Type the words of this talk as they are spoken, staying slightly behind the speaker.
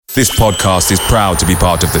This podcast is proud to be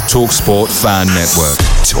part of the TalkSport Fan Network.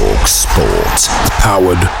 TalkSport.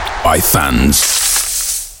 Powered by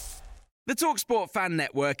fans. The TalkSport Fan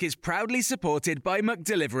Network is proudly supported by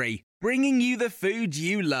McDelivery, bringing you the food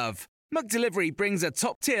you love. McDelivery brings a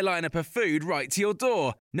top-tier lineup of food right to your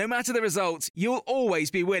door. No matter the result, you'll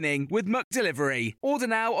always be winning with McDelivery. Order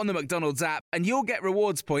now on the McDonald's app and you'll get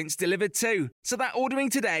rewards points delivered too. So that ordering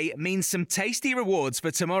today means some tasty rewards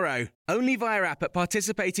for tomorrow. Only via app at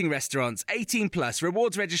participating restaurants. 18 plus.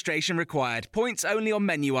 Rewards registration required. Points only on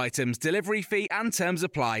menu items. Delivery fee and terms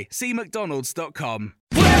apply. See mcdonalds.com.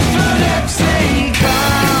 Brentford FC,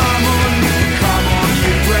 come on, you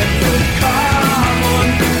Brentford, come on,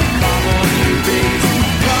 you Bees,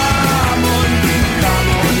 come on,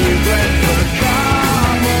 you Brentford,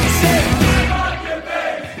 come on,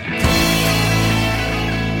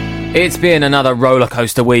 It's been another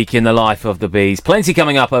rollercoaster week in the life of the Bees. Plenty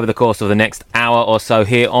coming up over the course of the next hour or so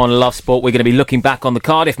here on LoveSport. We're going to be looking back on the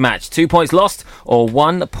Cardiff match. 2 points lost or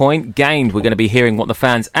 1 point gained. We're going to be hearing what the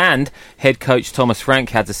fans and head coach Thomas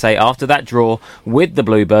Frank had to say after that draw with the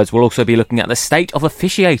Bluebirds. We'll also be looking at the state of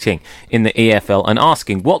officiating in the EFL and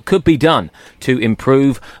asking what could be done to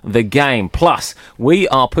improve the game. Plus, we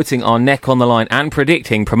are putting our neck on the line and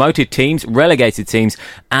predicting promoted teams, relegated teams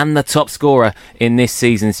and the top scorer in this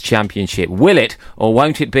season's championship. Will it or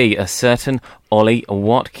won't it be a certain Ollie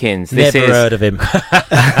Watkins? Never heard of him.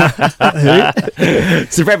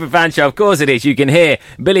 It's the Brentford Fan Show. Of course it is. You can hear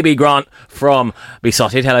Billy B. Grant from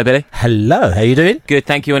Beesotted. Hello, Billy. Hello, how you doing? Good,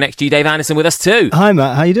 thank you. And XG Dave Anderson with us too. Hi,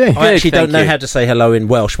 Matt. How you doing? I actually don't know you. how to say hello in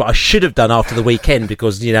Welsh, but I should have done after the weekend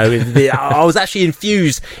because, you know, I was actually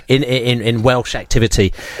infused in Welsh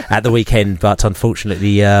activity at the weekend, but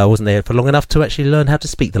unfortunately I wasn't there for long enough to actually learn how to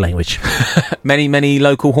speak the language. Many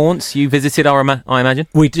local haunts you visited, I imagine?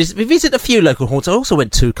 We visited a few local haunts. I also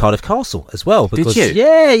went to Cardiff Castle as well. Because, Did you?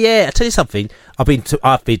 Yeah. I tell you something. I've been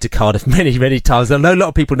to Cardiff many times. I know a lot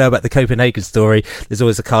of people know about the Copenhagen story. There's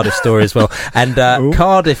always a Cardiff story as well. And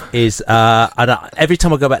Cardiff is, every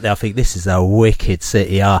time I go back there, I think this is a wicked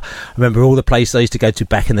city. I remember all the places I used to go to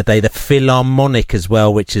back in the day. The Philharmonic as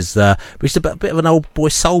well, which is a bit of an old boy,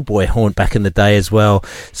 soul boy haunt back in the day as well.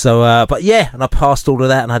 So, but yeah, and I passed all of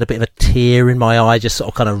that and I had a bit of a tear in my eye, just sort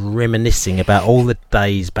of kind of reminiscing about all the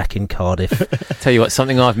days back in Cardiff. Tell you what,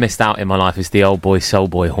 something I've missed out in my life is the old boy, soul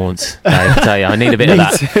boy haunts. I tell you, I need a bit of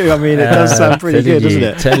that. Too. I mean, it does sound pretty good, doesn't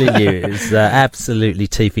it? Telling you, it's absolutely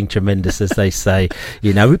teething tremendous, as they say.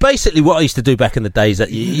 You know, basically what I used to do back in the days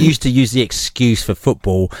that you used to use the excuse for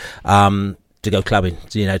football, to go clubbing,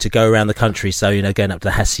 you know, to go around the country. So, you know, going up to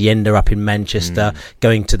the Hacienda up in Manchester,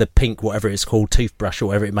 going to the Pink, whatever it's called, Toothbrush or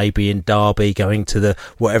whatever it may be in Derby, going to the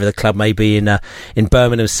whatever the club may be in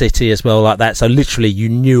Birmingham City as well, like that. So literally you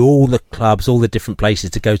knew all the clubs, all the different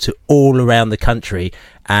places to go to all around the country.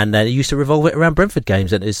 And you used to revolve it around Brentford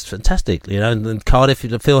games, and it's fantastic, you know. And Cardiff,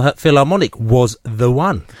 the Philharmonic was the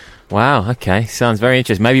one. Wow, okay. Sounds very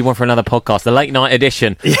interesting. Maybe one for another podcast, the late night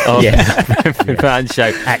edition of the Fan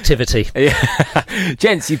Show. Activity. Yeah.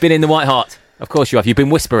 Gents, you've been in the White Hart. Of course you have. You've been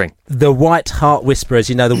whispering. The White Hart Whisperers.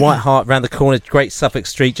 You know, the White Hart round the corner, Great Suffolk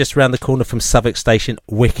Street, just round the corner from Southwark Station.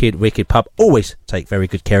 Wicked pub. Always take very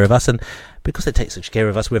good care of us. And because they take such care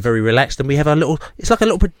of us, we're very relaxed. And we have it's like a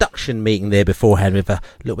little production meeting there beforehand with a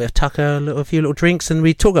little bit of tucker, a few little drinks. And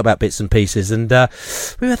we talk about bits and pieces. And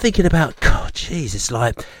we were thinking about, God, jeez, it's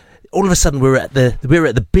like all of a sudden we're at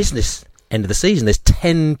the business end of the season. There's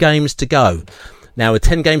 10 games to go. Now, with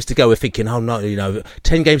 10 games to go, we're thinking, oh no, you know,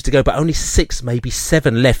 10 games to go, but only 6, maybe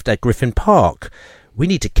 7 left at Griffin Park. We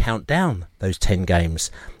need to count down those 10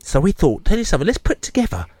 games. So we thought, tell you something, let's put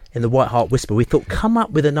together in the White Hart Whisper. We thought, come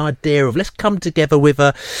up with an idea of, let's come together with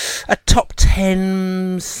a top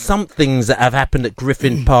 10 somethings that have happened at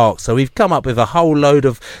Griffin Park. So we've come up with a whole load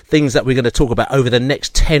of things that we're going to talk about over the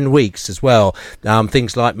next 10 weeks as well.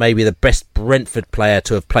 Things like maybe the best Brentford player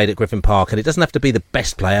to have played at Griffin Park. And it doesn't have to be the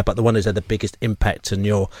best player, but the one who's had the biggest impact on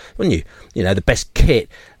you know, the best kit,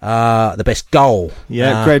 the best goal.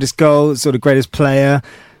 Yeah, greatest goal, sort of greatest player.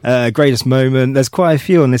 Greatest moment. There's quite a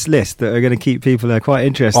few on this list that are going to keep people quite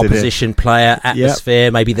interested. Opposition player,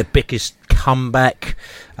 atmosphere, maybe the biggest comeback,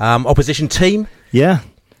 opposition team. Yeah,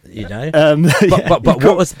 you know. But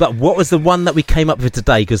what was the one that we came up with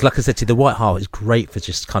today? Because, like I said to you, the White Hart is great for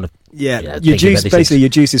just kind of your juice. Your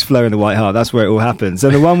juices flow in the White Hart. That's where it all happens.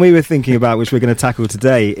 And the one we were thinking about, which we're going to tackle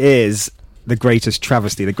today, is the greatest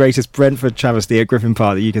travesty, the greatest Brentford travesty at Griffin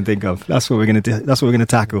Park that you can think of. That's what we're going to do. That's what we're going to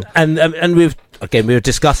tackle. And we were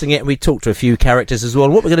discussing it, and we talked to a few characters as well.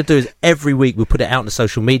 And what we're going to do is every week we'll put it out on the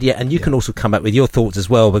social media, and you can also come up with your thoughts as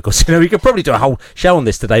well, because we could probably do a whole show on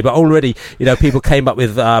this today. But already, people came up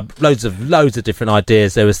with loads of different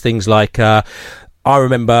ideas. There was things like. I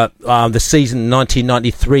remember the season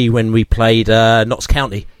 1993 when we played Notts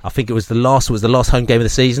County. I think it was the last home game of the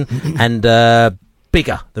season, and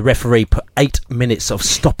Bigger, the referee, put 8 minutes of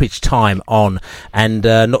stoppage time on, and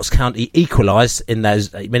Notts County equalised in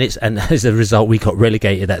those 8 minutes, and as a result we got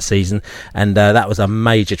relegated that season, and that was a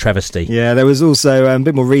major travesty. Yeah, there was also a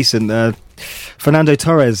bit more recent. Fernando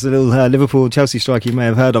Torres, the little Liverpool-Chelsea striker you may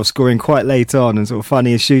have heard of, scoring quite late on and sort of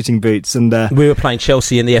finding his shooting boots. And we were playing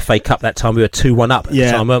Chelsea in the FA Cup that time. We were 2-1 up at the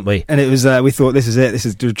time, weren't we? And it was we thought, this is it. This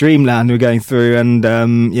is the dreamland we're going through. And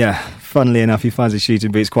funnily enough, he finds his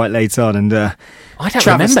shooting boots quite late on. And I don't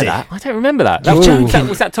remember that.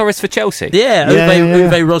 Was that Torres for Chelsea? Yeah, Uwe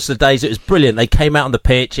Rosler days. It was brilliant. They came out on the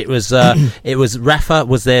pitch. It was Rafa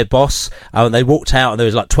was their boss, and they walked out, and there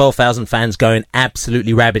was like 12,000 fans going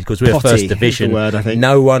absolutely rabid because we were first division. Word, I think.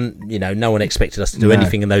 No one expected us to do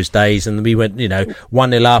anything in those days, and we went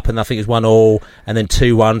 1-0 up, and I think it was 1-1, and then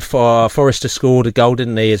 2-1. Forrester scored a goal,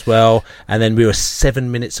 didn't he, as well? And then we were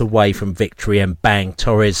 7 minutes away from victory, and bang,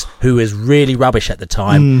 Torres, who was really rubbish at the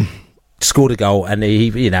time. Scored a goal, and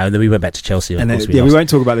and then we went back to Chelsea. And we won't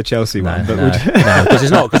talk about the Chelsea one, but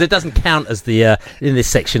because it doesn't count as the in this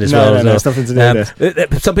section as well. No, it's nothing to do with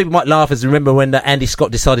this. Some people might laugh as remember when Andy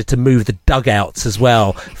Scott decided to move the dugouts as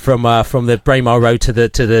well from the Braemar Road to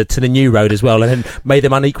the new road as well, and then made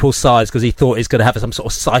them unequal size because he thought he's going to have some sort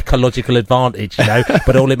of psychological advantage,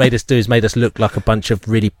 But all it made us do is made us look like a bunch of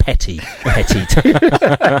really petty.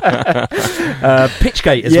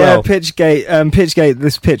 Pitchgate as well. Yeah, Pitchgate.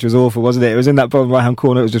 This pitch was awful, wasn't it? It was in that bottom right hand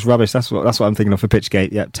corner. It was just rubbish. That's what I'm thinking of for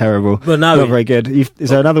Pitchgate. Yeah, terrible. Well, no, not very good. Is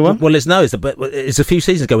there another one? Well, it's a few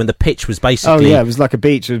seasons ago when the pitch was basically. Oh yeah, it was like a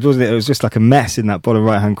beach, wasn't it? It was just like a mess in that bottom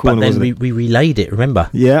right hand corner. But then we relayed it. Remember?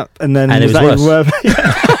 Yeah, and then it was worse.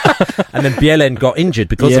 And then Bielen got injured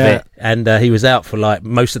because of it, and he was out for like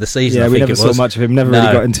most of the season. Yeah, we never saw much of him. Never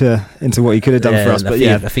really got into what he could have done for us. But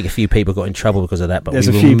I think a few people got in trouble because of that. But there's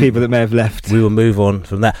a few people that may have left. We will move on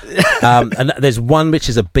from that. And there's one which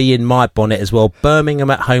is a bee in my bonnet as well. Birmingham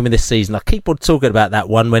at home in this season. I keep on talking about that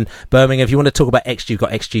one when Birmingham. If you want to talk about XG, you've got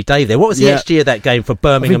XG Dave there. What was the XG of that game for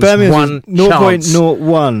Birmingham's one chance?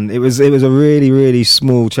 0.01. It was a really, really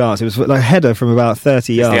small chance. It was like a header from about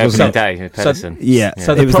 30 yards. Wasn't it? So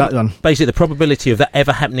it was that one. Basically, the probability of that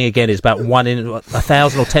ever happening again is about 1 in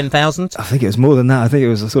 1,000 or 10,000. I think it was more than that. I think it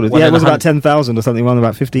was it was about 10,000 or something. One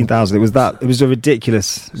about 15,000. It was that. It was a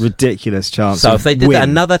ridiculous chance. So if they did that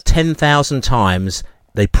another 10,000 times,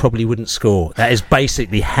 they probably wouldn't score. That is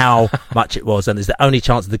basically how much it was, and it's the only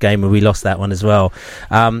chance of the game where we lost that one as well.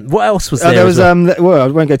 What else was there? There was I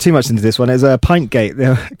won't go too much into this one. It was a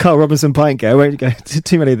Pintgate, Carl Robinson Pintgate. I won't go into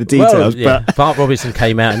too many of the details. But Bart Robinson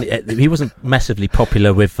came out, and he wasn't massively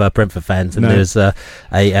popular with Brentford fans, and there was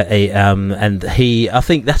and I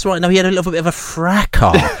think that's right. No, he had a little bit of a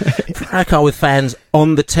fracas with fans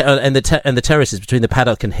on the the terraces between the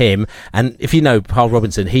paddock and him. And if you know Carl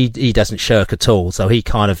Robinson, he doesn't shirk at all, so he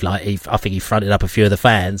kind of I think he fronted up a few of the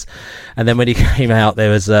fans, and then when he came out, there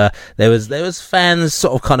was fans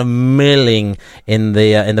sort of kind of milling in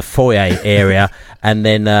the foyer area, and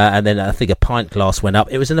then I think a pint glass went up.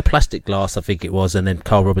 It was in a plastic glass, I think it was, and then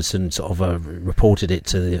Carl Robinson sort of reported it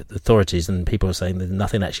to the authorities, and people were saying that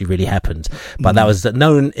nothing actually really happened, but that was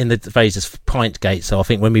known in the phrase as Pintgate. So I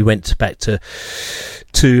think when we went back to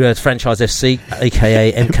Franchise FC,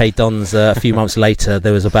 aka MK Dons, a few months later,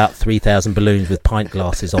 there was about 3,000 balloons with pint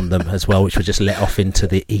glasses on them as well, which were just let off into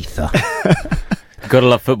the ether. Gotta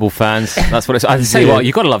love football fans. That's what it's. I tell you what,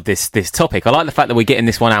 you gotta love this topic. I like the fact that we're getting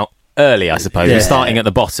this one out early, I suppose. We're starting at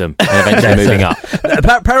the bottom and eventually moving up.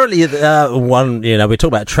 Apparently, we're talking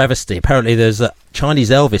about travesty. Apparently, there's a Chinese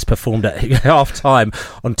Elvis performed at half time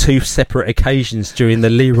on 2 separate occasions during the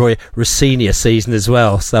Leroy Rossignol season as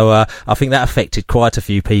well. So I think that affected quite a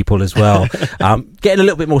few people as well. Getting a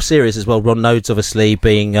little bit more serious as well. Ron Nodes, obviously,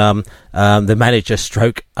 being the manager,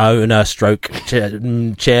 stroke owner, stroke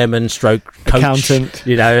chairman, stroke coach, accountant,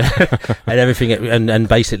 and everything, and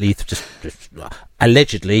basically just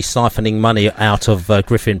allegedly siphoning money out of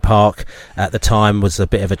Griffin Park at the time was a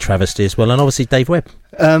bit of a travesty as well. And obviously Dave Webb.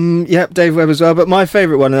 Yep, Dave Webb as well. But my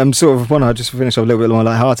favourite one, sort of one I just finished off a little bit more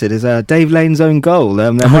light-hearted, is Dave Lane's own goal.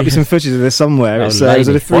 There might be some footage of this somewhere. It was a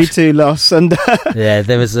 3-2 loss, and yeah,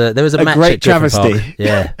 there was a match great at Griffin travesty. Park.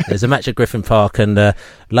 Yeah, there's a match at Griffin Park, and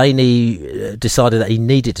Laney decided that he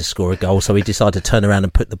needed to score a goal, so he decided to turn around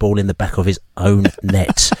and put the ball in the back of his own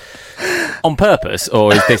net. On purpose,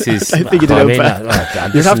 or is this is? I think he did it on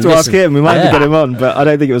purpose. You'd have to ask him. We might have to get him on, but I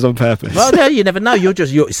don't think it was on purpose. Well, no, you never know.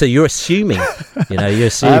 So you're assuming. You're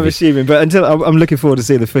assuming. I'm assuming, but until I'm looking forward to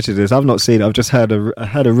seeing the footage of this. I've not seen it. I've just heard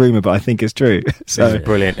a rumour, but I think it's true. So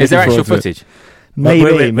brilliant. Is there actual footage?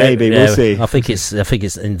 Maybe yeah, we'll see. I think it's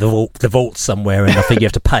in the vault somewhere, and I think you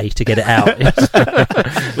have to pay to get it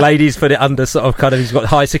out. Ladies put it under sort of kind of. He's got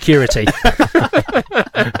high security.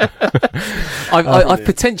 I've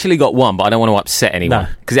potentially got one, but I don't want to upset anyone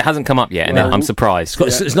because it hasn't come up yet, and I'm surprised. It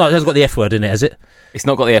hasn't got the F word in it, has it? It's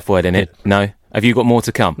not got the F word in it. No. Have you got more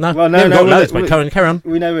to come? No. Well, no. Carry on.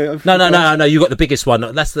 We know it. No. You got the biggest one.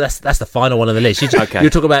 That's the final one on the list. Okay. You're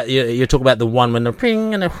talking about the one when they're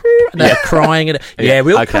ping and they're crying and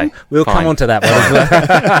we'll come on to that one as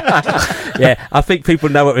well. Yeah, I think people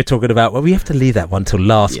know what we're talking about. Well, we have to leave that one till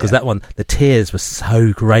last because that one, the tears were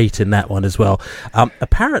so great in that one as well.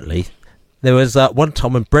 Apparently, there was one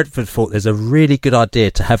time when Brentford thought there's a really good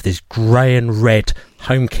idea to have this grey and red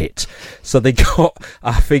home kit. So they got,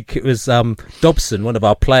 I think it was Dobson, one of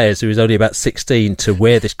our players who was only about 16, to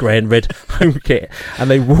wear this grey and red home kit. And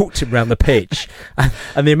they walked him around the pitch.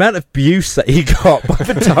 And the amount of abuse that he got by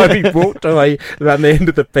the time he walked away around the end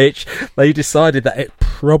of the pitch, they decided that it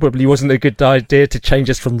probably wasn't a good idea to change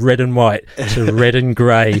us from red and white to red and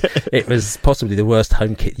grey. It was possibly the worst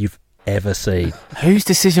home kit you've ever seen. Whose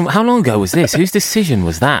decision? How long ago was this? Whose decision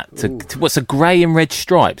was that? To what's a grey and red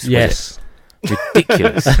stripes? Yes.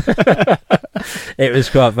 Ridiculous. It was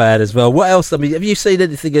quite bad as well. What else? I mean, have you seen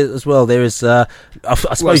anything as well? There is, I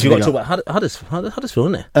suppose you've got to talk about Huddersfield,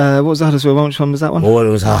 isn't it? What was the Huddersfield one? Which one was that one? Oh, it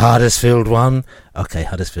was a Huddersfield one. Okay,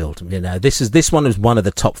 Huddersfield. You know, this one was one of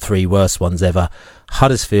the top 3 worst ones ever.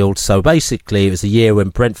 Huddersfield. So basically, it was a year when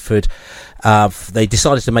Brentford, they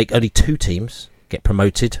decided to make only 2 teams get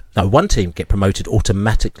promoted. No, 1 team get promoted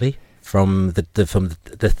automatically from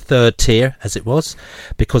the third tier, as it was,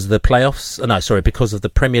 because of the playoffs. Because of the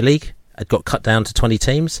Premier League had got cut down to 20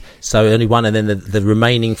 teams, so only 1, and then the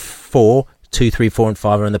remaining 4, 2, 3, 4, and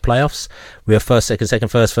 5 are in the playoffs. We were first, second,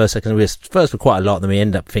 first, second. We were first for quite a lot, and then we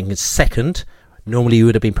end up thinking second. Normally you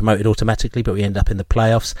would have been promoted automatically, but we end up in the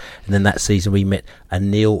playoffs. And then that season we met a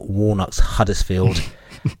Neil Warnock's Huddersfield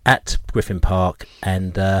at Griffin Park,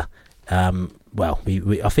 and I can't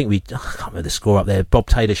remember the score up there. Bob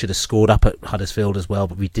Taylor should have scored up at Huddersfield as well,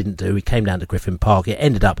 but we didn't do. We came down to Griffin Park. It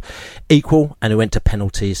ended up equal, and it went to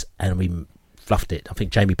penalties, and we fluffed it. I think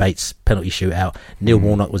Jamie Bates penalty shootout. Neil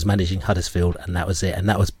Warnock was managing Huddersfield, and that was it. And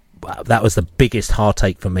that was the biggest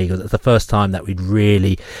heartache for me, because it's the first time that we'd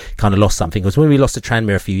really kind of lost something. Because when we lost to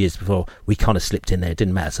Tranmere a few years before, we kind of slipped in there. It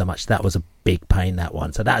didn't matter so much. That was a big pain, that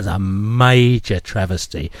one. So that is a major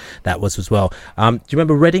travesty. That was as well. Do you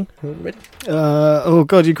remember Reading? Oh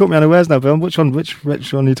God, you caught me unawares now, Bill. Which one? Which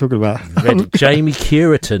one are you talking about? Jamie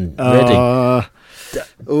Curitan, Reading.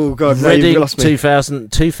 Oh God, Reading, you lost me.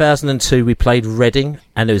 2002 we played Reading,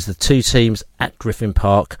 and it was the 2 teams at Griffin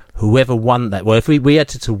Park. Whoever won that, well, if we had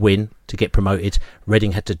to win to get promoted,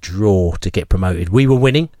 Reading had to draw to get promoted. We were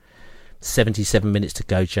winning. 77 minutes to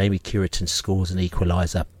go, Jamie Curitan scores an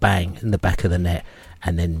equaliser, bang, in the back of the net,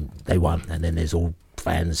 and then they won. And then there's all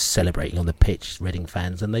fans celebrating on the pitch, Reading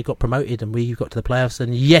fans, and they got promoted, and we got to the playoffs,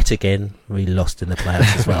 and yet again we lost in the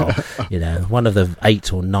playoffs as well. You know, one of the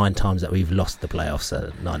 8 or 9 times that we've lost the playoffs,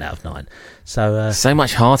 9 out of 9. So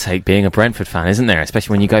much heartache being a Brentford fan, isn't there?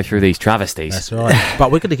 Especially when you go through these travesties. That's right.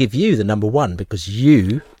 But we're going to give you the number 1, because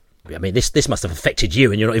this must have affected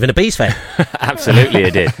you, and you're not even a Bees fan. Absolutely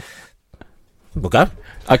it did. We'll go.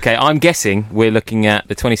 Okay, I'm guessing we're looking at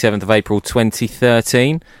the 27th of April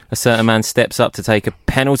 2013. A certain man steps up to take a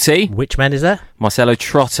penalty. Which man is that? Marcelo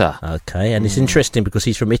Trotta. Okay, and it's interesting because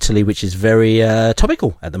he's from Italy, which is very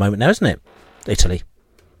topical at the moment now, isn't it? Italy.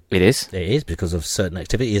 It is. It is, because of certain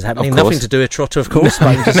activities happening. Nothing to do with Trotta, of course,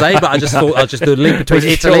 to say, but I just thought I'll just do a link between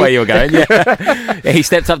Italy. Sure where you're going, yeah. He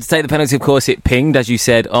stepped up to take the penalty, of course. It pinged, as you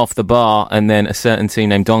said, off the bar, and then a certain team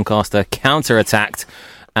named Doncaster counter-attacked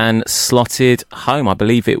and slotted home. I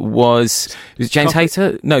believe it was James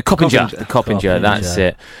Hayter? No, Coppinger, that's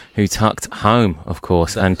it, who tucked home, of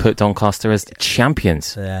course, and put Doncaster as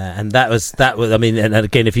champions. And that was, I mean, and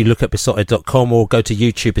again, if you look at Beesotted.com or go to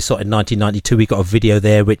YouTube, Beesotted 1992, we got a video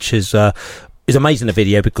there which is was amazing, the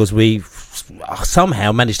video, because we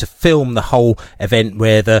somehow managed to film the whole event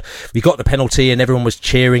where we got the penalty and everyone was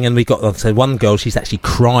cheering, and we got so one girl, she's actually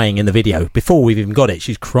crying in the video before we've even got it.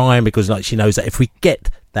 She's crying because like she knows that if we get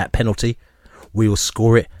that penalty, we will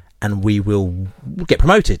score it and we will get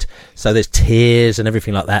promoted. So there's tears and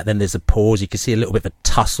everything like that. Then there's a pause. You can see a little bit of a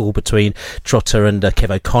tussle between Trotter and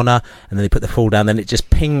Kev O'Connor, and then they put the ball down. Then it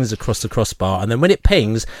just pings across the crossbar. And then when it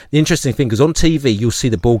pings, the interesting thing, because on TV you'll see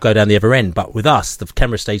the ball go down the other end, but with us, the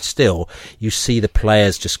camera stays still. You see the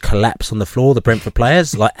players just collapse on the floor, the Brentford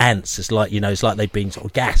players, like ants. It's like, it's like they've been sort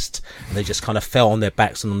of gassed, and they just kind of fell on their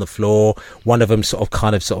backs and on the floor. One of them sort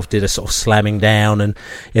of did a sort of slamming down, and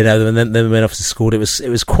and then went off to scored. It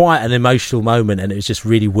was quite an emotional moment, and it was just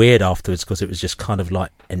really weird afterwards, because it was just kind of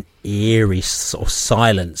like an eerie sort of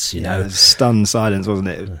silence, stunned silence, wasn't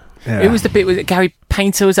it? Yeah. It was the bit with Gary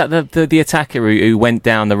Painter, was that the attacker who went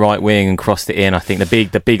down the right wing and crossed it in? I think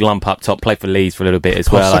the big lump up top, played for Leeds for a little bit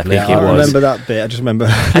as well. Possibly, I remember that bit. I just remember.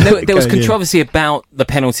 And there was controversy about the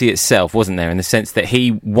penalty itself, wasn't there? In the sense that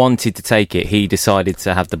he wanted to take it, he decided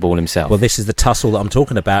to have the ball himself. Well, this is the tussle that I'm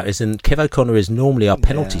talking about. Kev O'Connor is normally our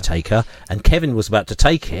penalty taker, and Kevin was about to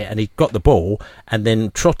take it, and he got the ball, and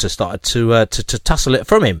then Trotter started to tussle it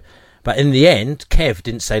from him. But in the end, Kev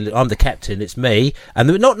didn't say, "I'm the captain, it's me," and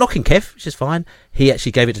they were not knocking Kev, which is fine. He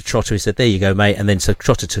actually gave it to Trotter. He said, "There you go, mate." And then so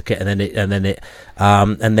Trotter took it, and then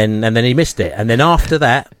he missed it. And then after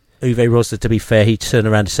that, Uwe Rosler, to be fair, he turned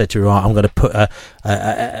around and said to her, "Right, I'm going to put a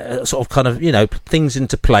sort of kind of things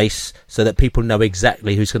into place so that people know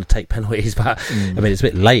exactly who's going to take penalties." But I mean, it's a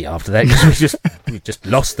bit late after that, because we just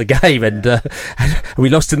lost the game, and we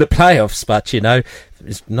lost in the playoffs. But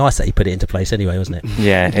it's nice that he put it into place anyway, wasn't it?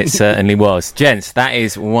 Yeah, it certainly was. Gents, that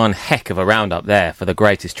is one heck of a roundup there for the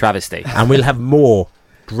greatest travesty. And we'll have more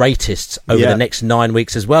greatest over the next 9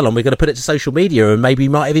 weeks as well, and we're going to put it to social media, and maybe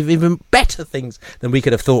might have even better things than we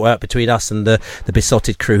could have thought out between us and the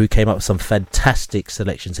Beesotted crew, who came up with some fantastic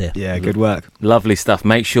selections here. Yeah, good work. Lovely stuff.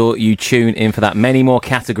 Make sure you tune in for that. Many more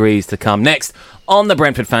categories to come. Next on the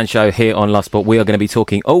Brentford Fan Show here on LoveSport, we are going to be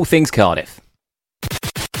talking all things Cardiff.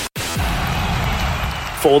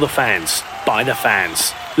 For the fans, by the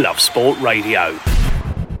fans, LoveSport Radio.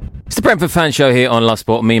 It's the Brentford Fan Show here on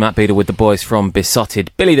LoveSport. Me, Matt Beadle, with the boys from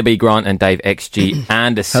Beesotted, Billy the B Grant and Dave XG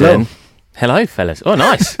Anderson. Hello, fellas. Oh,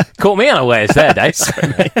 nice. Caught me unawares there, Dave.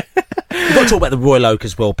 We've got to talk about the Royal Oak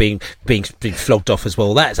as well, being flogged off as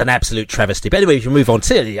well. That's an absolute travesty. But anyway, we can move on.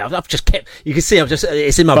 I've just kept. You can see,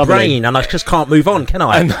 it's in my brain, and I just can't move on, can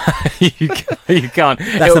I? You can't.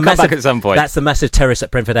 It'll come back at some point. That's the massive terrace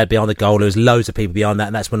that Brentford had behind the goal. There was loads of people behind that,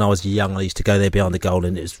 and that's when I was young. I used to go there behind the goal,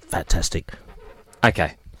 and it was fantastic.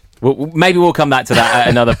 Okay. Well, maybe we'll come back to that at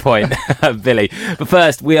another point, Billy. But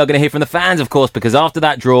first, we are going to hear from the fans, of course, because after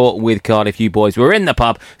that draw with Cardiff, you boys were in the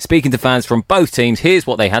pub speaking to fans from both teams. Here's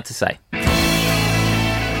what they had to say.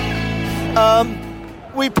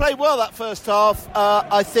 We played well that first half.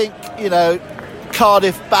 I think,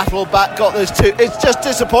 Cardiff battled back, got those two. It's just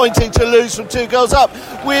disappointing to lose from 2 goals up.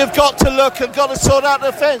 We have got to look and got to sort out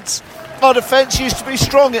the defence. Our defence used to be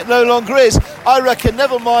strong, it no longer is. I reckon,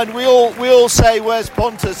 never mind, we all say where's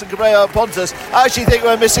Pontus and Gabriel Pontus. I actually think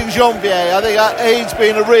we're missing Jean-Pierre. I think he's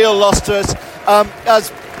been a real loss to us,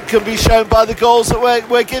 as can be shown by the goals that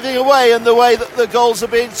we're giving away and the way that the goals are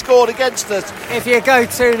being scored against us. If you go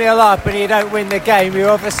 2-0 up and you don't win the game, you've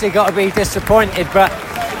obviously got to be disappointed, but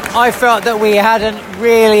I felt that we hadn't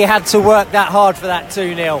really had to work that hard for that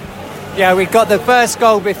 2-0. We got the first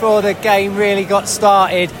goal before the game really got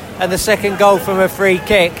started, and the second goal from a free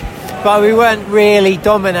kick, but we weren't really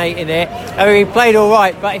dominating it. I mean, we played all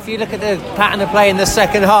right, but if you look at the pattern of play in the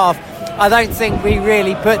second half, I don't think we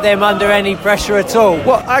really put them under any pressure at all.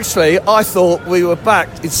 Well, actually, I thought we were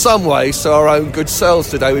back in some ways to our own good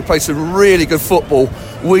selves today. We played some really good football.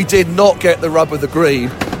 We did not get the rub of the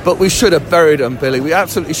green, but we should have buried them, Billy. We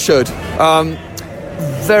absolutely should.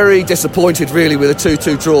 Very disappointed, really, with a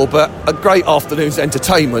 2-2 draw, but a great afternoon's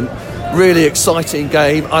entertainment. Really exciting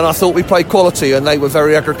game, and I thought we played quality, and they were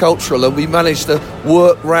very agricultural, and we managed to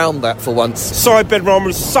work round that for once. Sorry, Ben Ryan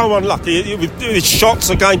was so unlucky with his shots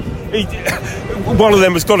again. One of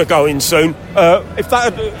them has got to go in soon.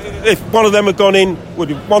 If one of them had gone in, would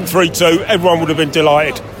have 1-3-2, everyone would have been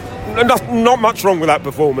delighted. Not much wrong with that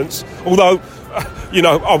performance, although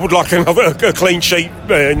I would like a clean sheet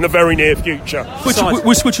in the very near future.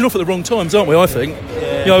 We're switching off at the wrong times, aren't we, I think?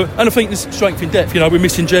 Yeah. And I think there's strength in depth. We're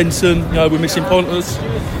missing Jensen, we're missing Pontus.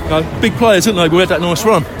 Big players, aren't they? We had that nice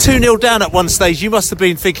run. 2-0 down at one stage. You must have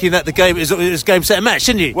been thinking that the game it was game, set and match,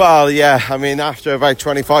 didn't you? Well, yeah. I mean, after about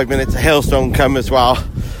 25 minutes, a hailstone come as well.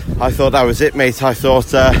 I thought that was it, mate. I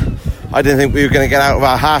thought I didn't think we were going to get out of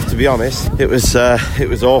our half, to be honest. It was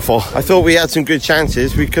awful. I thought we had some good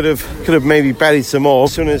chances. We could have maybe buried some more.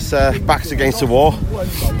 As soon as backs against the wall,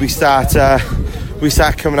 we start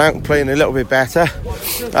coming out and playing a little bit better.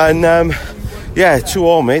 And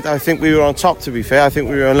 2-2, mate. I think we were on top, to be fair. I think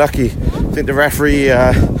we were unlucky. I think the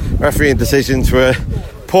refereeing decisions were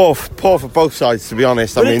poor for both sides, to be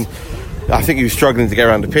honest. I mean, I think he was struggling to get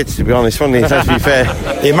around the pitch, to be honest, wasn't he? To be fair.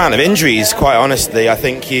 The amount of injuries, quite honestly, I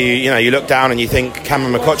think you look down and you think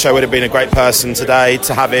Cameron McCutcheon would have been a great person today.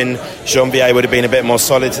 To having Jean-Vier would have been a bit more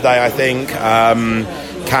solid today, I think.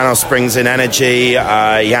 Canos brings in energy.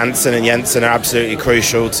 Janssen and Jensen are absolutely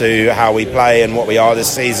crucial to how we play and what we are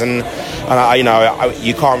this season. And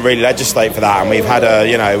you can't really legislate for that. And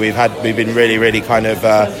we've been really kind of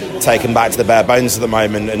taken back to the bare bones at the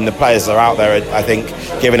moment. And the players that are out there, I think,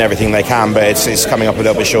 giving everything they can, but it's coming up a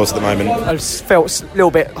little bit short at the moment. I just felt a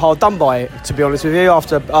little bit hard done by it, to be honest with you.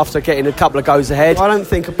 After getting a couple of goes ahead, I don't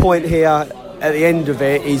think a point here at the end of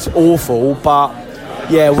it is awful, but.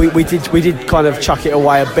 Yeah, we did kind of chuck it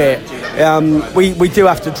away a bit. We do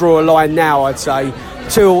have to draw a line now, I'd say.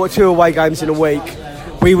 Two away games in a week.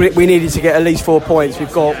 We needed to get at least 4 points.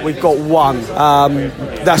 We've got one.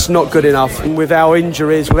 That's not good enough. And with our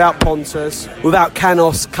injuries, without Pontus, without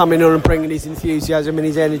Canos coming on and bringing his enthusiasm and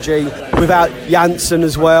his energy, without Janssen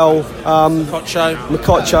as well,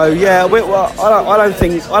 Mcotcho. Yeah,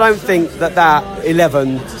 I don't think that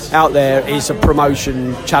 11 out there is a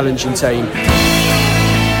promotion challenging team.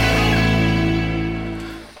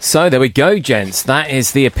 So there we go, gents. That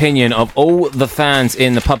is the opinion of all the fans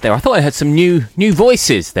in the pub there. I thought I heard some new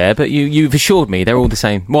voices there, but you've assured me they're all the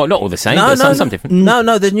same. Well, not all the same, but some different.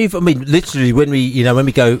 No, the new. I mean, literally, when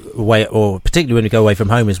we go away, or particularly when we go away from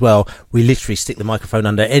home as well, we literally stick the microphone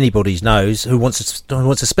under anybody's nose who wants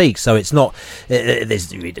to speak. So it's not.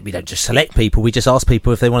 We don't just select people. We just ask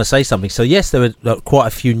people if they want to say something. So yes, there were quite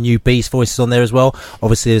a few new Bees voices on there as well.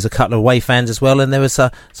 Obviously, there's a couple of away fans as well, and there was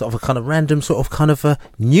a sort of a kind of random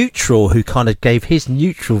neutral who kind of gave his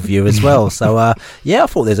neutral view as well. So I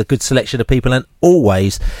thought there's a good selection of people. And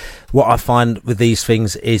always what I find with these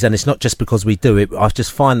things is, and it's not just because we do it, I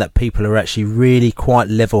just find that people are actually really quite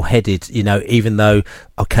level-headed, even though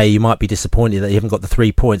okay, you might be disappointed that you haven't got the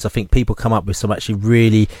 3 points. I think people come up with some actually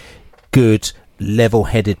really good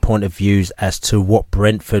level-headed point of views as to what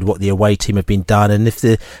the away team have been done, and if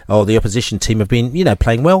the opposition team have been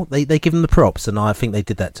playing well, they give them the props, and I think they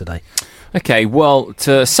did that today. Okay, well,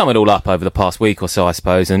 to sum it all up over the past week or so, I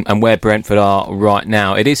suppose, and where Brentford are right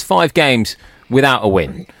now, it is 5 games without a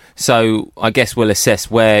win. So I guess we'll assess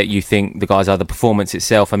where you think the guys are, the performance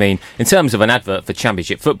itself. I mean, in terms of an advert for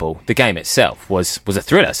Championship football, the game itself was a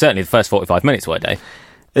thriller, certainly the first 45 minutes, weren't they?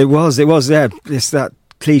 It was, yeah. It's that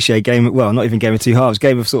cliche game, well, not even game of 2 halves,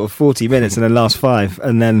 game of sort of 40 minutes and then last 5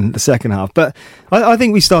 and then the second half. But I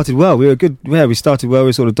think we started well. We were good. Yeah, we started well.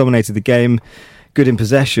 We sort of dominated the game. Good in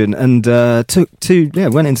possession, and went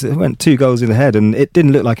 2 goals in the head, and it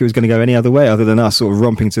didn't look like it was going to go any other way other than us sort of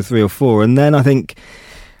romping to 3 or 4. And then I think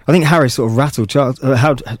Harris sort of rattled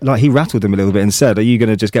he rattled them a little bit and said, "Are you going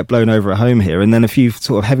to just get blown over at home here?" And then a few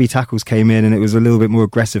sort of heavy tackles came in, and it was a little bit more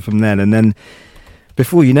aggressive from then. And then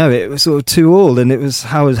before you know it, it was sort of 2-2, and it was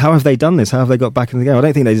how have they done this? How have they got back in the game? I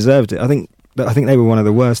don't think they deserved it. I think they were one of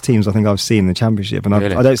the worst teams I think I've seen in the Championship, and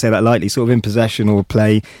really? I don't say that lightly. Sort of in possession or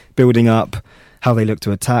play, building up. How they look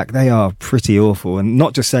to attack, they are pretty awful, and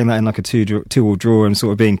not just saying that in like a 2-2 draw and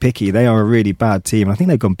sort of being picky. They are a really bad team. I think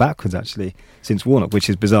they've gone backwards actually since Warnock, which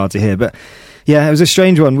is bizarre to hear. But yeah, it was a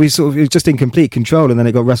strange one. It was just in complete control, and then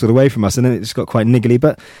it got wrestled away from us, and then it just got quite niggly.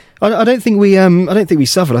 But I don't think we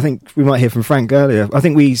suffered. I think we might hear from Frank earlier. I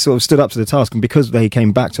think we sort of stood up to the task, and because they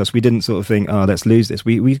came back to us, we didn't sort of think, "Oh, let's lose this."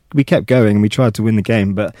 We kept going and we tried to win the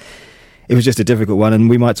game, but it was just a difficult one, and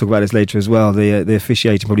we might talk about this later as well. The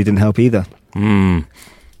officiating probably didn't help either.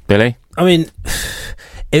 Billy? I mean,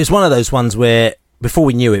 it was one of those ones where before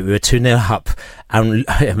we knew it, we were 2-0 up, and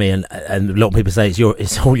a lot of people say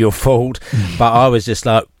it's all your fault, but I was just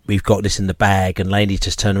like, we've got this in the bag, and Laney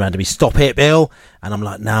just turned around to me, "Stop it, Bill," and I'm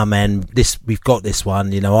like, "Nah, man, we've got this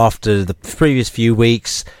one." After the previous few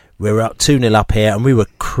weeks, we were up 2-0 up here, and we were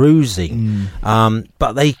cruising.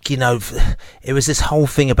 But they, it was this whole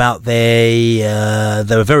thing about they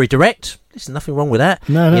were very direct. There's nothing wrong with that.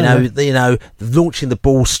 No. Launching the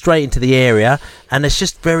ball straight into the area, and it's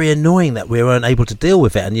just very annoying that we weren't able to deal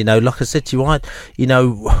with it. And like I said to you,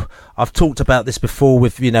 I've talked about this before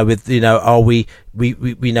with are we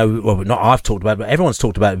not I've talked about it, but everyone's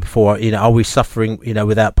talked about it before. Are we suffering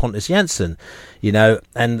without Pontus Janssen?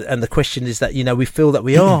 And the question is that we feel that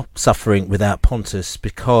we are suffering without Pontus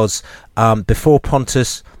because before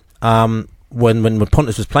Pontus when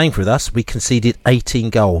Pontus was playing for us, we conceded 18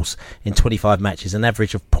 goals in 25 matches, an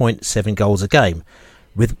average of 0.7 goals a game.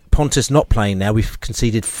 With Pontus not playing now, we've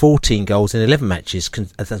conceded 14 goals in 11 matches,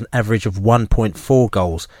 at an average of 1.4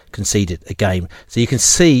 goals conceded a game. So you can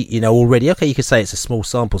see, already, okay, you could say it's a small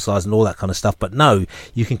sample size and all that kind of stuff, but no,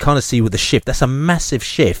 you can kind of see with the shift. That's a massive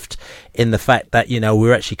shift in the fact that,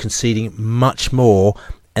 we're actually conceding much more,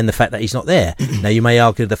 and the fact that he's not there. Now, you may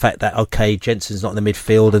argue the fact that, okay, Jensen's not in the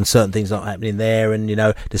midfield and certain things not happening there, and,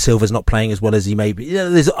 De Silva's not playing as well as he may be.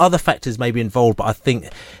 There's other factors maybe involved, but I think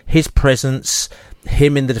his presence,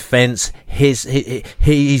 him in the defence,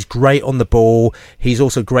 he's great on the ball. He's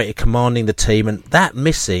also great at commanding the team, and that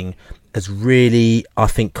missing has really, I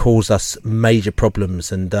think, caused us major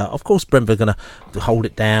problems. And of course, Brentford are going to hold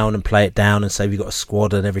it down and play it down and say we've got a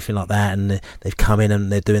squad and everything like that, and they've come in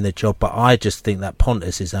and they're doing their job. But I just think that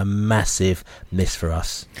Pontus is a massive miss for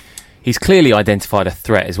us. He's clearly identified a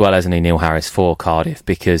threat as well, hasn't he, Neil Harris, for Cardiff,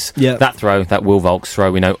 because that throw, that Will Volk's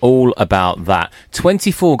throw, we know all about that.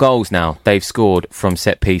 24 goals now they've scored from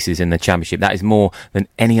set pieces in the Championship. That is more than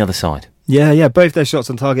any other side. Yeah, both their shots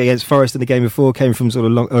on target against Forest in the game before came from sort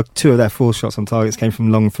of long, 2 of their 4 shots on targets came from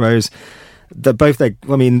long throws.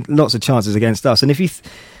 Lots of chances against us. And if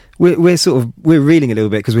we're reeling a little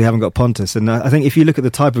bit because we haven't got Pontus. And I think if you look at the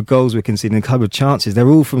type of goals we're conceding, the type of chances, they're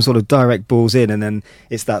all from sort of direct balls in, and then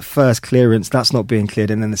it's that first clearance that's not being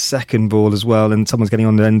cleared, and then the second ball as well, and someone's getting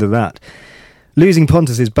on the end of that. Losing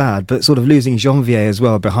Pontus is bad, but sort of losing Janvier as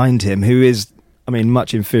well behind him, who is,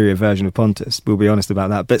 much inferior version of Pontus, we'll be honest about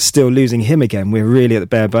that, but still losing him again, we're really at the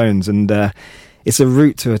bare bones, and it's a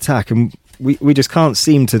route to attack, and we just can't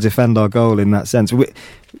seem to defend our goal in that sense.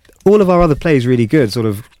 All of our other play is really good, sort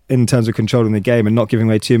of in terms of controlling the game and not giving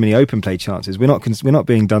away too many open play chances. We're not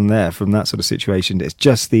being done there from that sort of situation. It's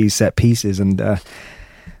just these set pieces, and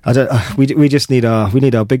we just need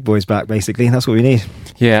our big boys back, basically, and that's what we need.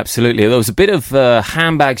 Yeah, absolutely. There was a bit of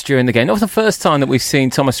handbags during the game. Not the first time that we've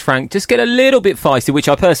seen Thomas Frank just get a little bit feisty, which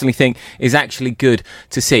I personally think is actually good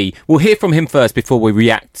to see. We'll hear from him first before we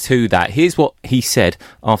react to that. Here's what he said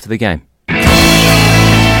after the game.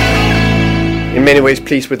 In many ways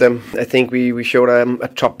pleased with them. I think we showed a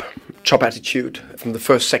top attitude from the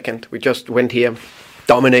first second. We just went here,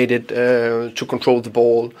 dominated, to control the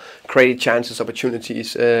ball, created chances,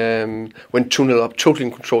 opportunities, went 2-0 up, totally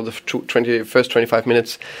in control the first 25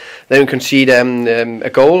 minutes. Then we conceded a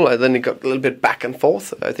goal, and then it got a little bit back and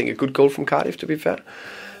forth. I think a good goal from Cardiff, to be fair.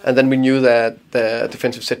 And then we knew that the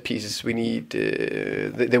defensive set pieces we need,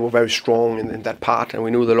 they were very strong in that part, and we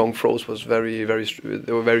knew the long throws was they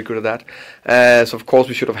were very good at that. So of course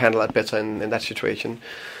we should have handled that better in that situation.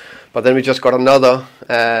 But then we just got another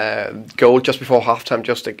goal just before halftime,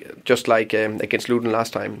 just like against Luton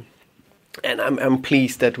last time. And I'm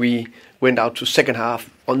pleased that we went out to second half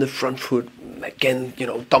on the front foot again,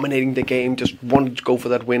 dominating the game, just wanted to go for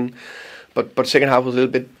that win. But second half was a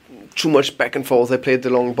little bit too much back and forth. They played the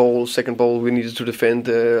long ball. Second ball, we needed to defend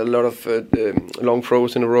a lot of long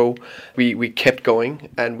throws in a row. We kept going,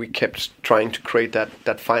 and we kept trying to create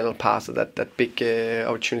that final pass, that big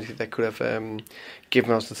opportunity that could have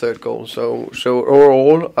given us the third goal. So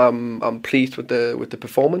overall, I'm pleased with the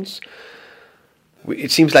performance.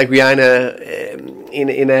 It seems like we are in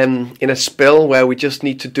a spell where we just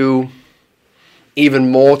need to do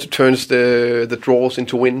even more to turn the draws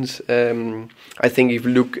into wins. I think if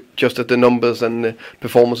you look just at the numbers and the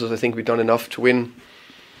performances, I think we've done enough to win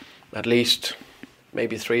at least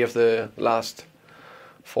maybe 3 of the last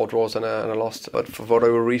 4 draws and a loss. But for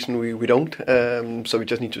whatever reason, we don't. So we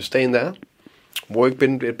just need to stay in there, work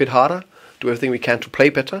a bit harder, do everything we can to play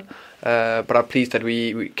better. But I'm pleased that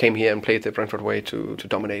we came here and played the Brentford way to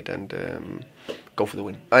dominate and go for the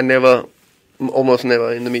win. I almost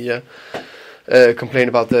never in the media complain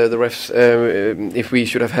about the refs, if we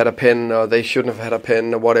should have had a pen or they shouldn't have had a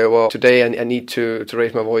pen or whatever. Today I need to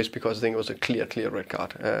raise my voice because I think it was a clear red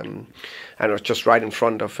card, and it was just right in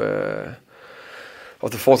front of the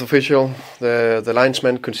fourth official. The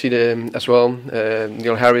linesman conceded as well.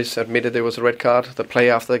 Neil Harris admitted there was a red card. The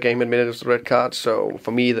player after the game admitted it was a red card. So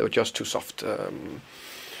for me they were just too soft.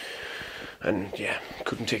 And yeah,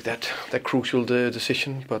 couldn't take that crucial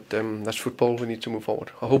decision. But that's football. We need to move forward.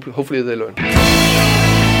 Hopefully they learn.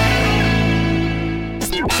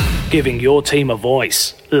 Giving your team a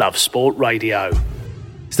voice. LoveSport Radio.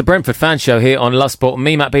 It's the Brentford Fan Show here on LoveSport.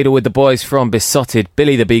 Me, Matt Beadle, with the boys from Beesotted,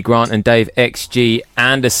 Billy the B Grant and Dave XG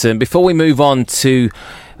Anderson. Before we move on to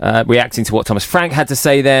reacting to what Thomas Frank had to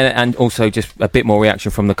say there, and also just a bit more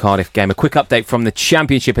reaction from the Cardiff game. A quick update from the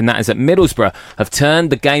Championship, and that is that Middlesbrough have turned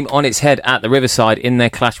the game on its head at the Riverside in their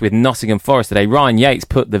clash with Nottingham Forest today. Ryan Yates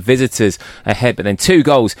put the visitors ahead, but then 2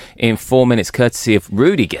 goals in 4 minutes, courtesy of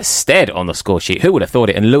Rudy Gestead on the score sheet. Who would have thought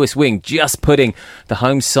it? And Lewis Wing just putting the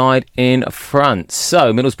home side in front.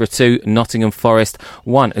 So Middlesbrough 2, Nottingham Forest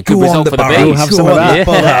 1. A good result for the Bees. Have some of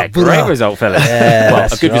that. Great result, fellas. Yeah, well,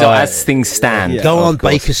 a good result as things stand. Go on,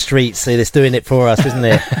 Baker Street. See, it's doing it for us, isn't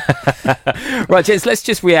it? Right, gents, let's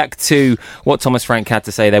just react to what Thomas Frank had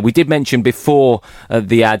to say there. We did mention before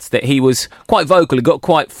the ads that he was quite vocal. He got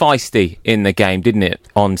quite feisty in the game, didn't it,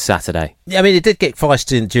 on Saturday? Yeah, I mean, it did get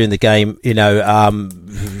feisty during the game. You know,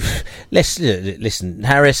 listen,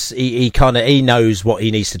 Harris, he knows what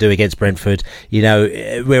he needs to do against Brentford. You know,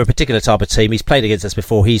 we're a particular type of team. He's played against us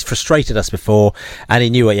before. He's frustrated us before, and he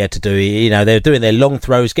knew what he had to do. You know, they were doing their long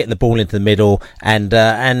throws, getting the ball into the middle,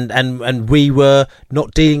 and we were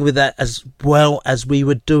not dealing with that as well as we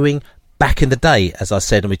were doing back in the day, as I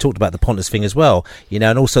said, and we talked about the Pontus thing as well, you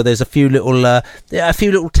know, and also there's a few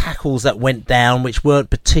little tackles that went down which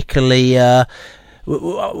weren't particularly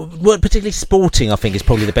sporting, I think is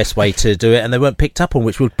probably the best way to do it, and they weren't picked up on,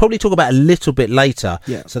 which we'll probably talk about a little bit later.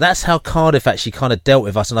 Yeah. So that's how Cardiff actually kind of dealt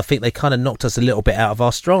with us, and I think they kind of knocked us a little bit out of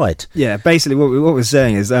our stride. Yeah, basically what we're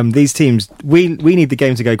saying is these teams, we need the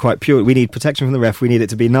game to go quite pure. We need protection from the ref. We need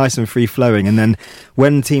it to be nice and free-flowing, and then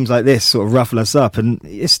when teams like this sort of ruffle us up, and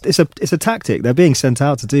it's a tactic. They're being sent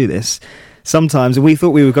out to do this. Sometimes, and we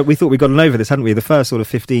thought we'd gotten over this, hadn't we? The first sort of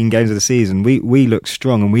 15 games of the season, we looked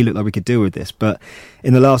strong and we looked like we could deal with this. But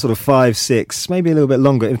in the last sort of 5, 6, maybe a little bit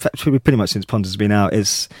longer, in fact, pretty much since Pontus has been out,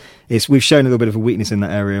 we've shown a little bit of a weakness in that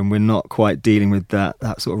area, and we're not quite dealing with that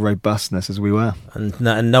sort of robustness as we were. And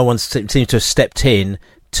no one seemed to have stepped in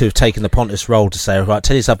to have taken the Pontus role to say, right,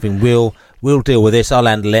 tell you something, we'll deal with this. I'll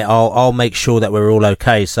handle it. I'll make sure that we're all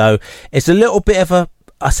okay. So it's a little bit of a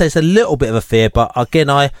fear, but again,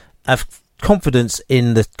 I have confidence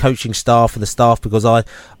in the coaching staff and the staff, because I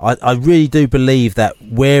really do believe that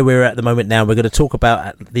where we're at the moment now, we're going to talk about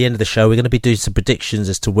at the end of the show, we're going to be doing some predictions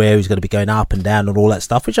as to where he's going to be going up and down and all that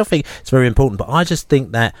stuff, which I think is very important. But I just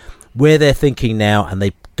think that where they're thinking now, and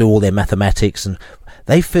they do all their mathematics, and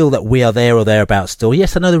they feel that we are there or thereabouts still.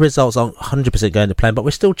 Yes, I know the results aren't 100% going to plan, but we're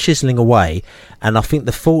still chiselling away. And I think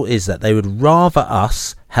the fault is that they would rather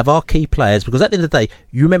us have our key players, because at the end of the day,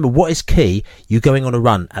 you remember what is key? You going on a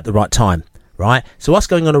run at the right time, right? So us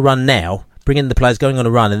going on a run now, bringing the players going on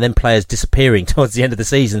a run, and then players disappearing towards the end of the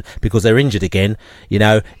season because they're injured again, you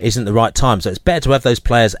know, isn't the right time. So it's better to have those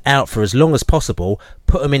players out for as long as possible,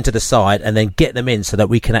 put them into the side, and then get them in so that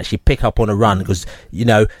we can actually pick up on a run. Because, you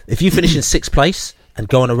know, if you finish in 6th place and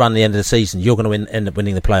go on a run at the end of the season, you're going to end up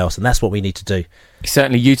winning the playoffs, and that's what we need to do. He's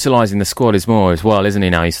certainly utilising the squad as more as well, isn't he?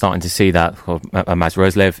 Now he's starting to see that. Maz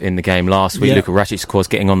Roslev in the game last week. Luka Racic, of course,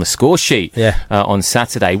 getting on the score sheet on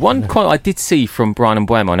Saturday. One quote I did see from Brian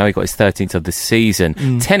Mbeumo, I know he got his 13th of the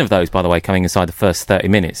season. 10 of those, by the way, coming inside the first 30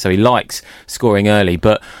 minutes. So he likes scoring early.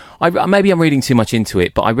 But maybe I'm reading too much into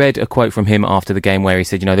it, but I read a quote from him after the game where he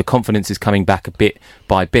said, you know, the confidence is coming back a bit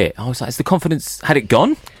by bit. I was like, had it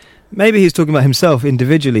gone? Maybe he's talking about himself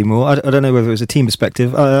individually more. I don't know whether it was a team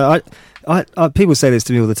perspective. People say this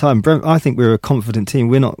to me all the time. I think we're a confident team.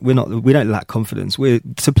 We don't lack confidence.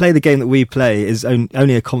 To play the game that we play is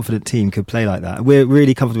only a confident team could play like that. We're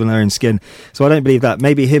really comfortable in our own skin. So I don't believe that.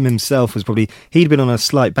 Maybe him himself he'd been on a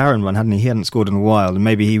slight barren run, hadn't he? He hadn't scored in a while, and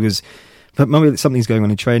maybe he was. But maybe something's going on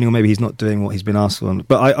in training, or maybe he's not doing what he's been asked for.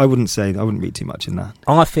 But I wouldn't read too much in that.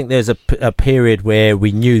 I think there's a period where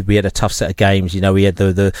we knew we had a tough set of games. You know, we had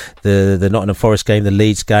the Nottingham Forest game, the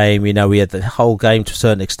Leeds game. You know, we had the whole game to a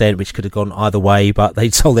certain extent, which could have gone either way. But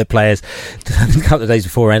they'd sold their players a couple of days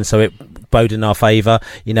beforehand, so it bode in our favour.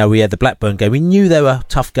 You know, we had the Blackburn game. We knew they were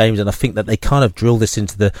tough games, and I think that they kind of drilled this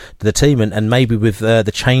into the team, and maybe with the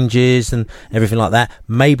changes and everything like that,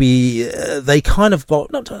 maybe they kind of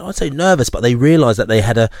got, I'd say nervous, but they realised that they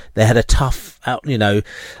had a tough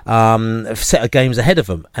set of games ahead of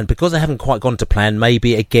them, and because they haven't quite gone to plan,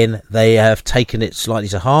 maybe again they have taken it slightly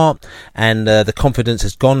to heart, and the confidence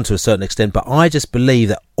has gone to a certain extent. But I just believe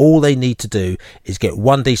that all they need to do is get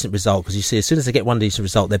one decent result, because you see, as soon as they get one decent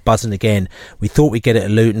result, they're buzzing again. We thought we'd get it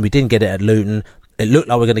at Luton, we didn't get it at Luton. It looked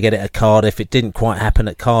like we were going to get it at Cardiff. It didn't quite happen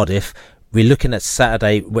at Cardiff. We're looking at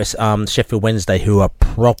Saturday, Sheffield Wednesday, who are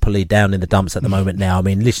properly down in the dumps at the moment now. I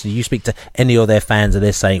mean, listen, you speak to any of their fans and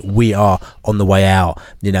they're saying, we are on the way out.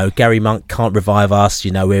 You know, Gary Monk can't revive us.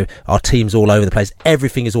 You know, our team's all over the place.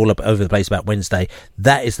 Everything is all over the place about Wednesday.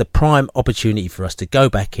 That is the prime opportunity for us to go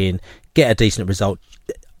back in, get a decent result.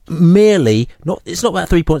 merely it's not about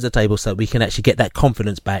 3 points at the table, so we can actually get that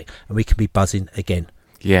confidence back and we can be buzzing again.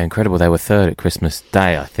 Yeah, incredible. They were third at Christmas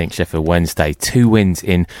Day, I think, Sheffield Wednesday. 2 wins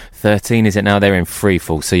in 13, is it now? They're in free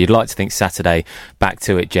fall. So you'd like to think Saturday, back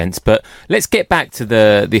to it, gents. But let's get back to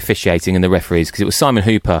the officiating and the referees, because it was Simon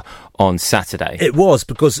Hooper on Saturday. It was,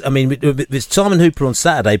 because, I mean, it's Simon Hooper on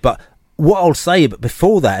Saturday, but what I'll say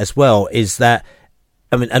before that as well is that,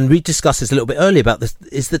 I mean, and we discussed this a little bit earlier about this,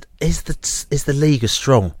 is the league as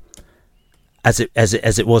strong as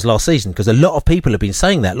it was last season? Because a lot of people have been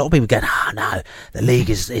saying that. A lot of people going, no, the league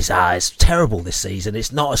is terrible this season.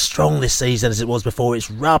 It's not as strong this season as it was before.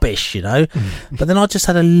 It's rubbish, you know. But then I just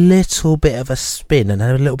had a little bit of a spin and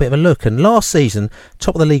had a little bit of a look. And last season,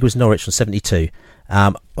 top of the league was Norwich on 72.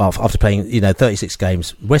 After playing, 36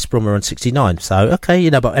 games. West Brom were on 69. So, okay,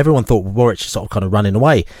 but everyone thought Norwich sort of kind of running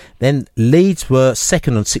away. Then Leeds were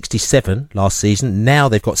second on 67 last season. Now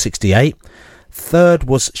they've got 68. Third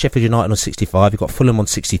was Sheffield United on 65. We've got Fulham on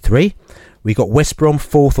 63. We got West Brom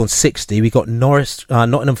fourth on 60. We got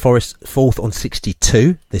Nottingham Forest fourth on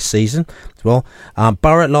 62 this season as well.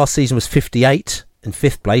 Borough last season was 58 in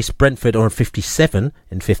fifth place. Brentford are on 57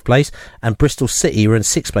 in fifth place, and Bristol City were in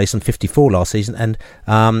sixth place on 54 last season.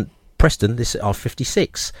 And Preston are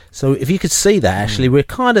 56. So if you could see that, actually, we're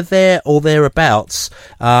kind of there or thereabouts.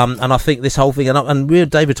 And I think this whole thing, and we and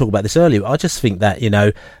David talked about this earlier. I just think that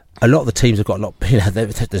a lot of the teams have got a lot,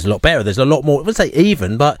 there's a lot better. There's a lot more, I wouldn't say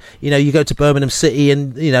even, but, you go to Birmingham City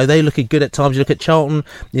and, they're looking good at times. You look at Charlton,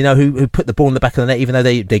 who put the ball in the back of the net, even though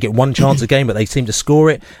they get one chance a game, but they seem to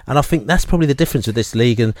score it. And I think that's probably the difference with this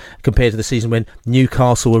league and compared to the season when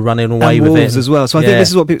Newcastle were running away and with Wolves it. as well. So I think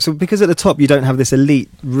this is what people, so because at the top you don't have this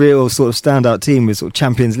elite, real sort of standout team with sort of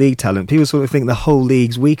Champions League talent, people sort of think the whole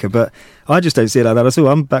league's weaker, but I just don't see it like that at all.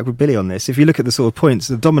 I'm back with Billy on this. If you look at the sort of points,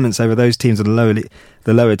 the dominance over those teams and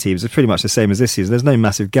the lower teams is pretty much the same as this season. There's no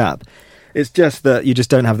massive gap. It's just that you just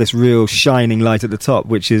don't have this real shining light at the top,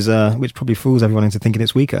 which probably fools everyone into thinking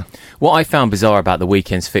it's weaker. What I found bizarre about the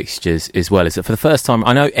weekend's fixtures as well is that for the first time,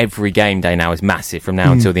 I know every game day now is massive from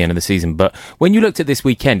now until the end of the season, but when you looked at this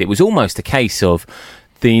weekend, it was almost a case of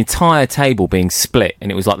the entire table being split,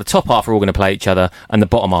 and it was like the top half are all going to play each other and the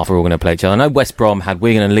bottom half are all going to play each other. I know West Brom had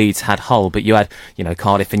Wigan and Leeds had Hull, but you had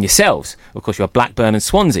Cardiff and yourselves. Of course, you had Blackburn and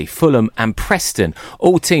Swansea, Fulham and Preston,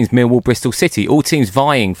 all teams, Millwall, Bristol City, all teams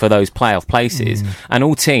vying for those playoff places, and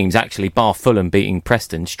all teams actually, bar Fulham beating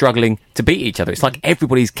Preston, struggling to beat each other. It's like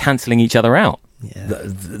everybody's cancelling each other out. Yeah.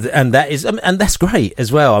 And that's great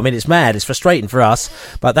as well. I mean, it's mad, it's frustrating for us,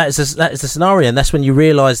 but that is the scenario, and that's when you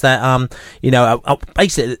realise that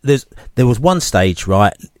basically there was one stage,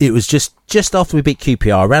 right? It was just after we beat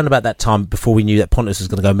QPR, around about that time, before we knew that Pontus was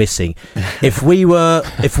going to go missing. if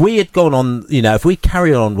we had gone on, if we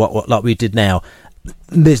carried on what like we did now,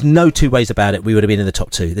 there's no two ways about it. We would have been in the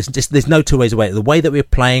top two. There's no two ways about it. The way that we were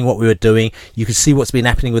playing, what we were doing, you can see what's been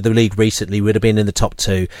happening with the league recently. We would have been in the top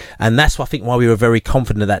two, and that's I think why we were very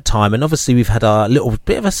confident at that time. And obviously we've had a little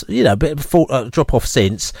bit of a drop off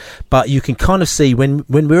since, but you can kind of see when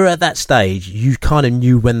we were at that stage, you kind of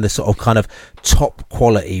knew when the sort of kind of top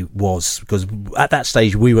quality was, because at that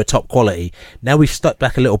stage we were top quality. Now we've stuck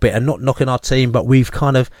back a little bit and not knocking our team, but we've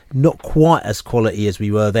kind of not quite as quality as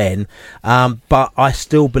we were then. But I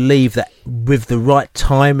still believe that with the right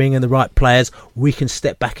timing and the right players, we can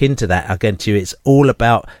step back into that. Again, to you, it's all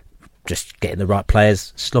about just getting the right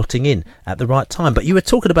players slotting in at the right time. But you were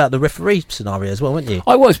talking about the referee scenario as well, weren't you?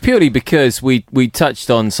 I was, purely because we touched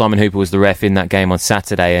on Simon Hooper was the ref in that game on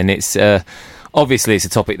Saturday, and it's obviously it's a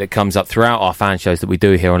topic that comes up throughout our fan shows that we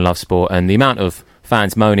do here on Love Sport, and the amount of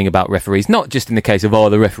fans moaning about referees, not just in the case of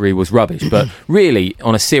the referee was rubbish, but really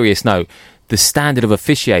on a serious note, the standard of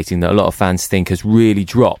officiating that a lot of fans think has really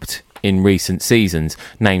dropped in recent seasons.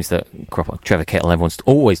 Names that crop up, Trevor Kettle, everyone's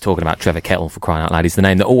always talking about Trevor Kettle, for crying out loud. He's the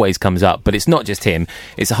name that always comes up, but it's not just him,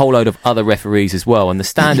 it's a whole load of other referees as well. And the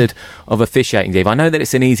standard of officiating, Dave, I know that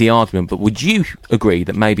it's an easy argument, but would you agree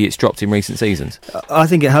that maybe it's dropped in recent seasons? I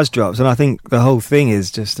think it has dropped, and I think the whole thing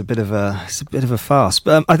is just a bit of a farce.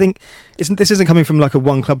 But I think this isn't coming from like a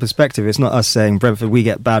one club perspective. It's not us saying Brentford we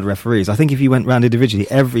get bad referees. I think if you went round individually,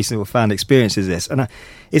 every single fan experiences this, and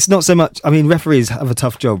it's not so much. I mean, referees have a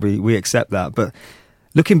tough job. We accept that, but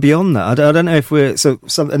looking beyond that, I don't know if we're... So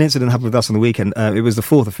an incident happened with us on the weekend. It was the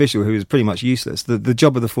fourth official who was pretty much useless. The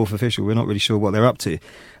job of the fourth official, we're not really sure what they're up to.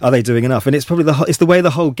 Are they doing enough? And it's probably it's the way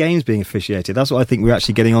the whole game's being officiated. That's what I think we're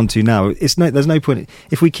actually getting onto now. There's no point...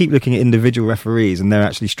 If we keep looking at individual referees and they're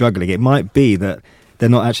actually struggling, it might be that they're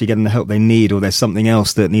not actually getting the help they need, or there's something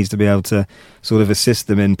else that needs to be able to sort of assist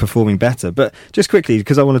them in performing better. But just quickly,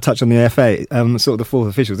 because I want to touch on the FA, sort of the fourth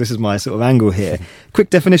officials, this is my sort of angle here. Quick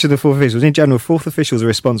definition of the fourth officials. In general, fourth officials are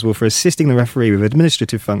responsible for assisting the referee with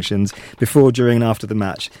administrative functions before, during and after the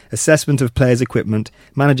match, assessment of players' equipment,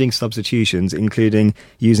 managing substitutions, including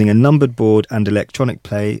using a numbered board and electronic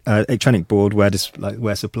board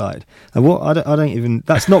where supplied. And what I don't even,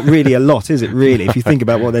 that's not really a lot, is it really, if you think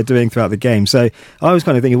about what they're doing throughout the game. So I was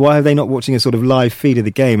kind of thinking, why are they not watching a sort of live feed of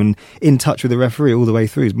the game and in touch with the referee all the way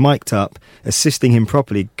through, mic'd up, assisting him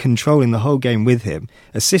properly, controlling the whole game with him,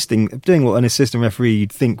 doing what an assistant referee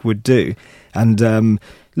you'd think would do, and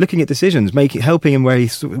looking at decisions, helping him where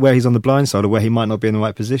he's on the blind side or where he might not be in the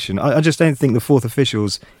right position. I just don't think the fourth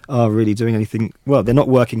officials are really doing anything. Well, they're not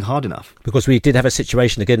working hard enough. Because we did have a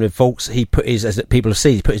situation again with Volks. He put his, as people have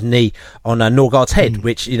seen, he put his knee on Norgard's head,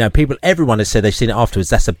 which, everyone has said they've seen it afterwards.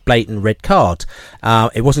 That's a blatant red card.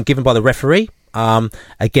 It wasn't given by the referee.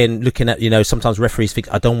 Again, looking at, sometimes referees think,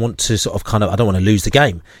 I don't want to I don't want to lose the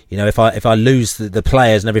game. If I lose the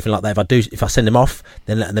players and everything like that, if I send them off,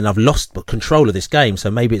 then I've lost control of this game. So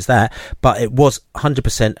maybe it's that, but it was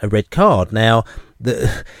 100% a red card. Now,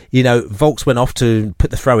 Volks went off to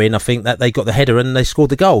put the throw in. I think that they got the header and they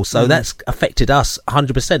scored the goal. So that's affected us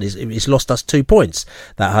 100%. It's lost us 2 points.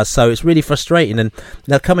 That has. So it's really frustrating. And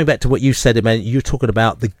now coming back to what you said, man, you're talking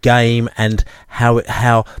about the game and how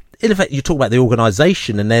in effect, you talk about the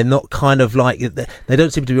organisation, and they're not kind of like, they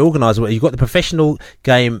don't seem to be organised. You've got the Professional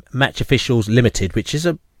Game Match Officials Limited, which is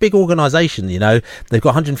a big organisation. They've got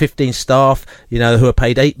 115 staff, who are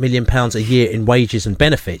paid £8 million a year in wages and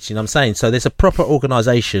benefits. You know what I'm saying? So there's a proper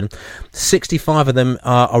organisation. 65 of them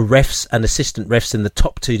are refs and assistant refs in the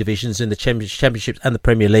top two divisions in the Championships and the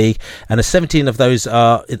Premier League, and 17 of those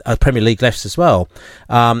are Premier League refs as well.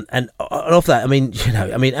 And of that,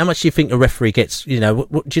 how much do you think a referee gets? Do you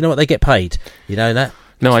know what they get paid? That.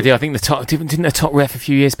 No idea. I think didn't the top ref a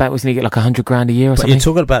few years back, wasn't he get like $100,000 a year or something? You're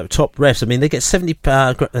talking about top refs. They get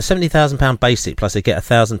 £70,000 basic, plus they get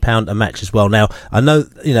 £1,000 a match as well. Now, I know,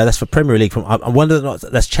 that's for Premier League. I wonder if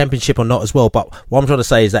that's Championship or not as well. But what I'm trying to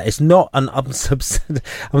say is that it's not an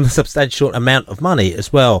unsubstantial amount of money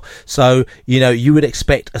as well. So, you would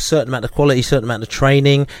expect a certain amount of quality, a certain amount of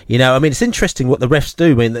training. It's interesting what the refs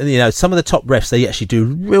do. Some of the top refs, they actually do a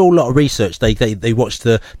real lot of research. They watch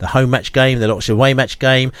the home match game, they watch the away match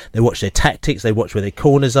game. They watch their tactics. They watch where their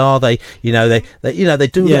corners are. They do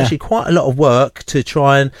actually quite a lot of work to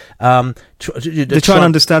try and try and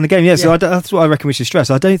understand the game. Yeah. So that's what I reckon we should stress.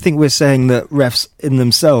 I don't think we're saying that refs in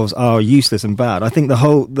themselves are useless and bad. I think the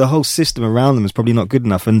whole system around them is probably not good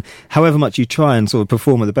enough. And however much you try and sort of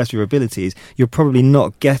perform at the best of your abilities, you're probably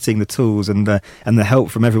not getting the tools and the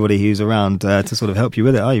help from everybody who's around to sort of help you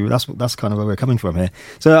with it, are you? That's kind of where we're coming from here.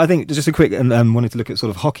 So I think just a quick wanted to look at sort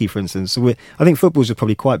of hockey, for instance. So I think football's just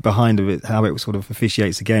probably quite behind of it, how it sort of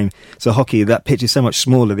officiates the game. So hockey, that pitch is so much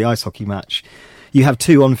smaller, the ice hockey match. You have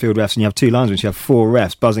 2 on-field refs and you have 2 linesmen. You have 4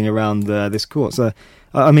 refs buzzing around this court. So,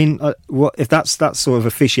 what if that's sort of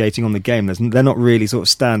officiating on the game? They're not really sort of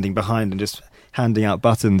standing behind and just handing out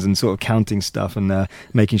buttons and sort of counting stuff and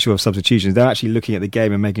making sure of substitutions. They're actually looking at the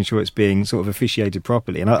game and making sure it's being sort of officiated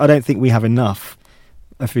properly. And I don't think we have enough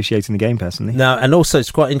officiating the game, personally. No, and also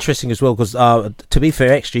it's quite interesting as well because to be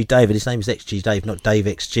fair, XG David, his name is XG Dave, not Dave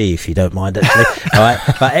XG, if you don't mind, actually. All right,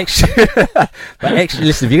 but XG,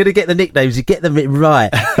 listen, if you're going to get the nicknames, you get them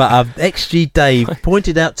right. But XG Dave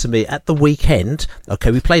pointed out to me at the weekend.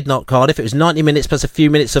 Okay, we played Cardiff. It was 90 minutes plus a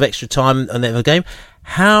few minutes of extra time on the game.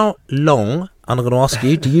 How long? And I'm going to ask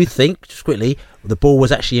you, do you think, just quickly, the ball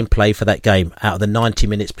was actually in play for that game out of the 90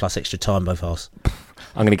 minutes plus extra time both halves?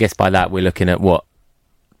 I'm going to guess by that we're looking at what?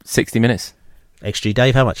 60 minutes. XG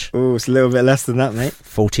Dave, how much? Oh, it's a little bit less than that, mate.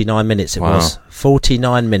 49 minutes it was.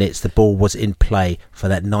 49 minutes the ball was in play for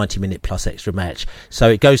that 90-minute plus extra match. So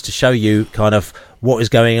it goes to show you kind of what is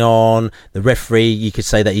going on. The referee, you could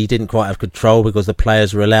say that he didn't quite have control because the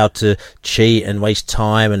players were allowed to cheat and waste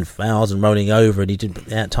time and fouls and rolling over, and he didn't put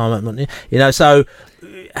that time up. So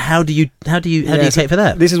how do you take for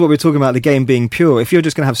that? This is what we're talking about, the game being pure. If you're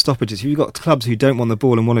just going to have stoppages, if you've got clubs who don't want the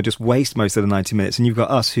ball and want to just waste most of the 90 minutes, and you've got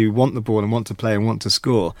us who want the ball and want to play and want to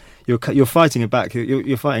score, you're fighting it back.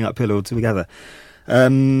 You're fighting uphill altogether.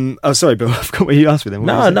 Sorry, Bill, I've got what you asked me then.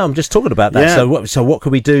 No, I'm just talking about that. Yeah. So what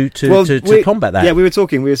can we do to combat that? Yeah, we were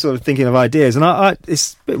sort of thinking of ideas, and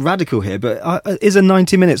it's a bit radical here, but is a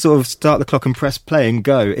 90-minute sort of start the clock and press play and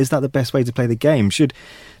go, is that the best way to play the game?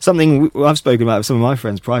 Something I've spoken about with some of my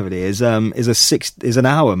friends privately is an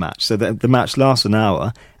hour match, so the match lasts an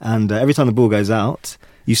hour, and every time the ball goes out,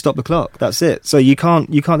 you stop the clock. That's it. So you can't.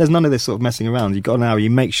 There's none of this sort of messing around. You've got an hour. You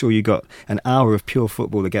make sure you got an hour of pure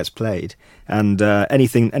football that gets played, and any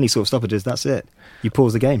sort of stoppages. That's it. You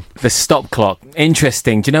pause the game. The stop clock.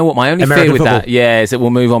 Interesting. Do you know what? My only American fear with football. that, is that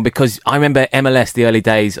we'll move on, because I remember MLS, the early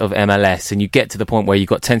days of MLS, and you get to the point where you've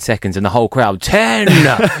got 10 seconds and the whole crowd, 10,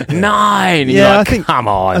 9. And you're like, come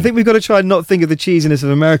on. I think we've got to try and not think of the cheesiness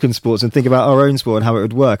of American sports and think about our own sport and how it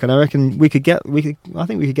would work. And I reckon I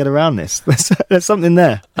think we could get around this. There's something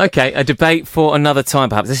there. Okay, a debate for another time,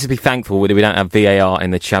 perhaps. Let's just be thankful that we don't have VAR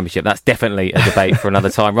in the Championship. That's definitely a debate for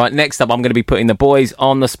another time. Right, next up, I'm going to be putting the boys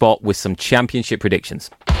on the spot with some Championship predictions.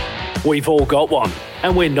 We've all got one,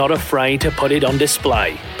 and we're not afraid to put it on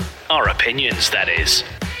display. Our opinions, that is.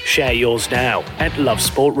 Share yours now at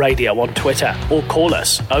LoveSport Radio on Twitter, or call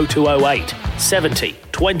us 0208 70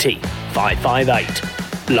 20 558.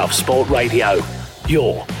 LoveSport Radio,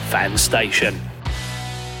 your fan station.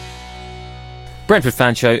 Brentford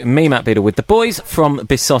Fan Show, me, Matt Biddle, with the boys from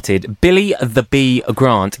Beesotted, Billy the Bee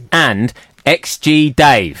Grant, and XG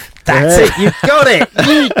Dave. That's it. You got it.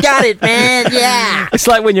 You got it, man. Yeah. It's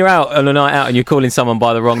like when you're out on a night out and you're calling someone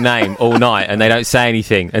by the wrong name all night and they don't say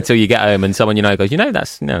anything until you get home and someone goes,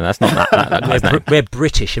 that's not that guy's name. We're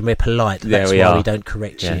British and we're polite. That's why we don't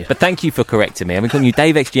correct you. But thank you for correcting me. I've been calling you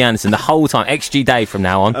Dave XG Anderson the whole time. XG Dave from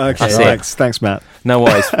now on. Okay, thanks, Matt. No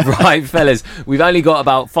worries. Right, fellas, we've only got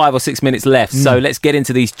about 5 or 6 minutes left, so let's get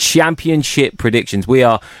into these Championship predictions. We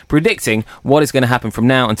are predicting what is going to happen from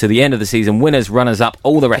now until the end of the season. Winners, runners-up,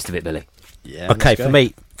 all the rest of it, Billy. Yeah, okay, for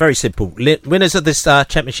me, very simple. Winners of this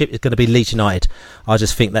Championship is going to be Leeds United. I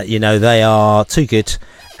just think that they are too good,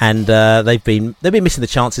 and they've been missing the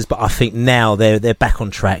chances. But I think now they're back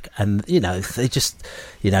on track, and they just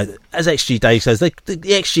as XG Dave says, the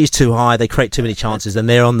XG is too high. They create too many chances, and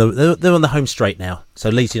they're on the home straight now. So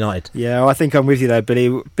Leeds United. Yeah, I think I'm with you there,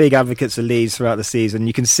 Billy. Big advocates of Leeds throughout the season.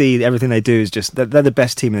 You can see everything they do is just they're the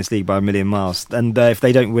best team in this league by a million miles. And if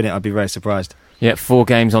they don't win it, I'd be very surprised. Yeah, 4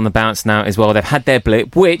 games on the bounce now as well. They've had their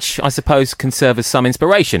blip, which I suppose can serve as some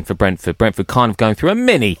inspiration for Brentford. Brentford kind of going through a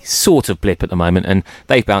mini sort of blip at the moment, and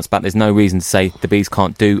they've bounced back. There's no reason to say the Bees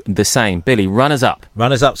can't do the same. Billy, runners-up.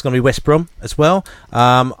 Runners-up's going to be West Brom as well.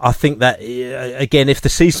 I think that, again, if the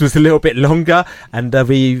season was a little bit longer and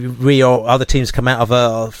we or other teams come out of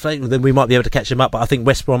a then we might be able to catch them up. But I think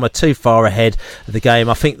West Brom are too far ahead of the game.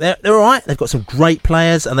 I think they're all right. They've got some great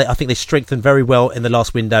players, and I think they strengthened very well in the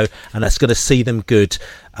last window, and that's going to see them good.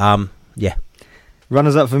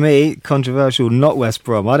 Runners up for me, controversial, not West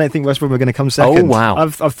Brom. I don't think West Brom are going to come second. Oh wow!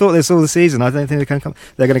 I've thought this all the season. I don't think they're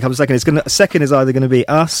going to come second. Second is either going to be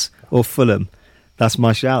us or Fulham. That's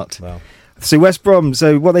my shout. Wow. So West Brom.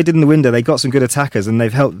 So what they did in the window, they got some good attackers and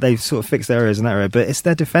they've sort of fixed their areas in that area. But it's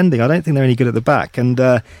their defending. I don't think they're any good at the back. And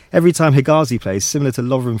every time Higazi plays, similar to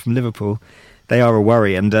Lovren from Liverpool, they are a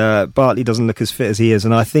worry, and Bartley doesn't look as fit as he is,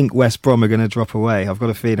 and I think West Brom are going to drop away. I've got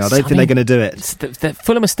a feeling. I don't think they're going to do it.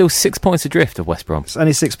 Fulham are still 6 points adrift of West Brom. It's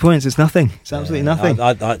only 6 points. It's nothing. It's absolutely nothing.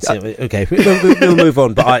 Okay, we'll move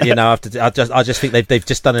on. But I just think they've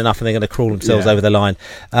just done enough, and they're going to crawl themselves over the line.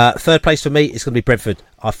 Third place for me is going to be Brentford.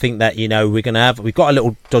 I think that we've got a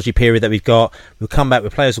little dodgy period that we've got. We'll come back. The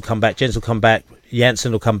players will come back. Jens will come back.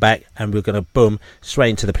 Janssen will come back, and we're going to boom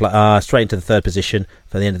straight into the third position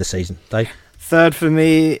for the end of the season. Dave. Third for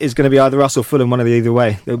me is going to be either us or Fulham, one of the either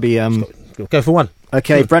way. It'll be go for one.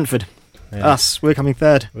 Okay, Brentford. Yeah. Us. We're coming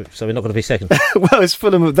third. So we're not going to be second. Well, it's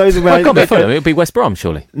Fulham. Those are where it can't be Fulham. It'll be West Brom,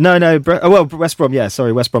 surely. No. West Brom. Yeah,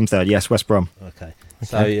 sorry, West Brom third. Yes, West Brom. Okay.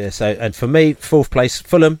 So and for me, fourth place,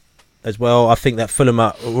 Fulham. As well, I think that Fulham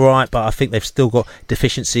are right, but I think they've still got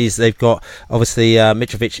deficiencies. They've got, obviously,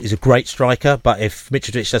 Mitrovic is a great striker, but if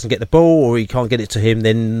Mitrovic doesn't get the ball or he can't get it to him,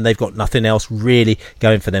 then they've got nothing else really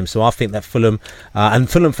going for them. So I think that Fulham, and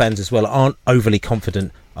Fulham fans as well, aren't overly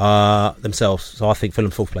confident themselves. So I think Fulham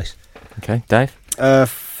fourth place. Okay, Dave?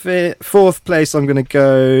 Fourth place, I'm going to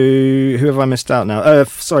go... Who have I missed out now?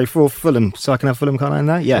 Fourth, Fulham. So I can have Fulham, can't I, in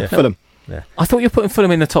there? Yeah, Fulham. Yeah. I thought you were putting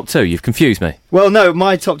Fulham in the top 2. You've confused me. Well, no,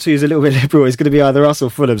 my top 2 is a little bit liberal. It's going to be either us or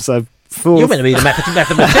Fulham. So fourth. You're meant to be the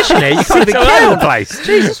mathematician here. You can't be all place.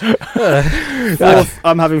 Jesus. Fourth,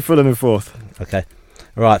 I'm having Fulham in fourth. Okay.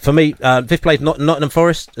 Right, for me, fifth place, Nottingham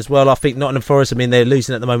Forest as well. I think Nottingham Forest, they're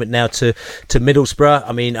losing at the moment now to Middlesbrough.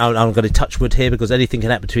 I'm going to touch wood here because anything can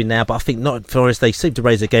happen between now, but I think Nottingham Forest, they seem to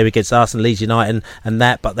raise their game against us and Leeds United and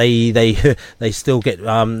that, but they still get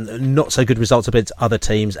not so good results against other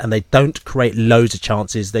teams, and they don't create loads of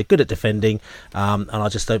chances. They're good at defending, and I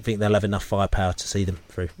just don't think they'll have enough firepower to see them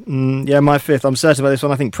through. Yeah, my fifth. I'm certain about this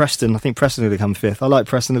one. I think Preston are going to come fifth. I like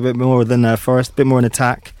Preston a bit more than Forest, a bit more in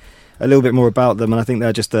attack. a little bit more about them, and I think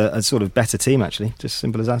they're just a sort of better team, actually. Just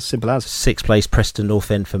simple as. Sixth place, Preston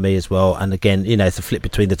North End for me as well. And again, it's a flip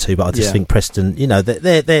between the two, but I just think Preston,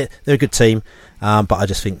 they're a good team, but I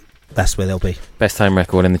just think that's where they'll be. Best home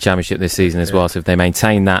record in the Championship this season as well, so if they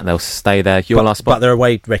maintain that, they'll stay there. Your last spot? But their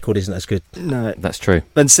away record isn't as good. No. That's true.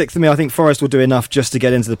 And sixth for me, I think Forest will do enough just to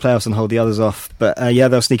get into the playoffs and hold the others off. But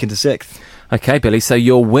they'll sneak into sixth. Okay, Billy, so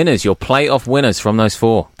your winners, your playoff winners from those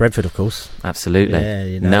four. Brentford, of course. Absolutely.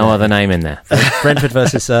 Yeah, no other name in there. Brentford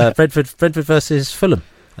versus Fulham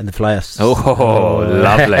in the playoffs. Oh,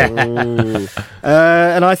 lovely.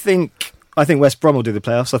 And I think West Brom will do the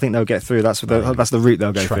playoffs. I think they'll get through. That's the route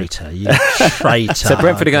they'll go through. Traitor. So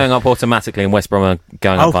Brentford are going up automatically and West Brom are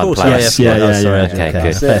going up by the playoffs. Yeah. Okay,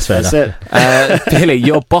 good. That's it. Billy,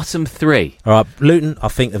 your bottom three. All right, Luton, I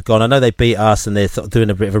think they've gone. I know they beat us and they're doing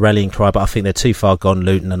a bit of a rallying cry, but I think they're too far gone,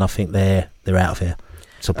 Luton, and I think they're out of here.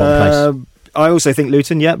 So bottom place. I also think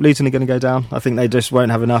Luton are going to go down. I think they just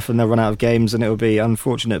won't have enough and they'll run out of games and it will be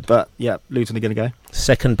unfortunate. But Luton are going to go.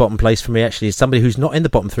 Second bottom place for me actually is somebody who's not in the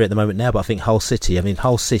bottom three at the moment now, but I think Hull City. I mean,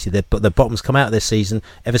 Hull City, the bottom's come out of this season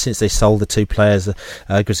ever since they sold the two players,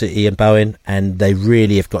 Griffin and Bowen, and they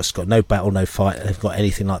really have got no battle, no fight. They've got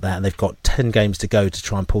anything like that, and they've got 10 games to go to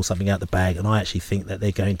try and pull something out the bag. And I actually think that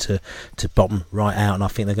they're going to bottom right out, and I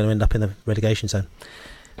think they're going to end up in the relegation zone.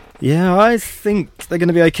 Yeah, I think they're going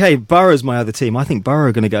to be okay. Borough's my other team. I think Borough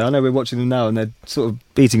are going to go. I know we're watching them now and they're sort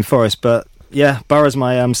of beating Forest, but Borough's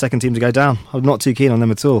my second team to go down. I'm not too keen on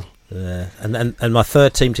them at all. And my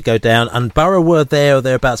third team to go down, and Borough were there or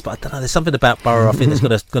thereabouts, but I don't know, there's something about Borough I think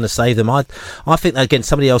that's going to save them. I think that against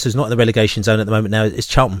somebody else who's not in the relegation zone at the moment now is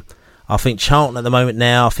Charlton. I think Charlton at the moment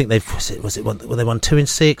now, I think they've they won 2 in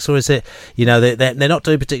 6, or is it, they're not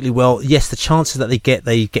doing particularly well. Yes, the chances that they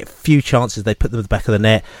get few chances, they put them at the back of the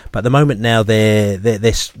net, but at the moment now they're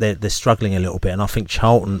struggling a little bit, and I think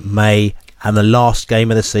Charlton may, and the last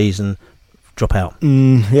game of the season, drop out.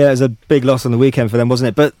 It was a big loss on the weekend for them, wasn't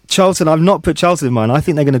it? But Charlton, I've not put Charlton in mind. I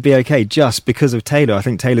think they're going to be okay just because of Taylor. I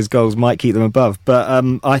think Taylor's goals might keep them above, but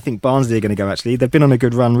I think Barnsley are going to go, actually. They've been on a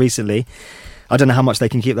good run recently. I don't know how much they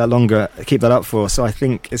can keep that up for. So I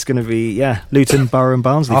think it's going to be Luton, Borough, and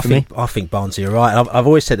Barnsley for me. I think Barnsley are right. I've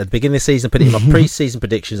always said at the beginning of the season, put it in my pre-season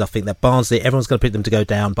predictions. I think that Barnsley, everyone's going to pick them to go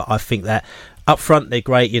down, but I think that up front they're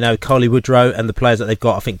great. Carly Woodrow and the players that they've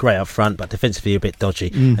got, I think great up front, but defensively a bit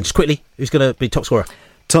dodgy. And just quickly, who's going to be top scorer?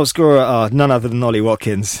 Top scorer, none other than Ollie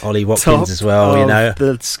Watkins. Ollie Watkins as well,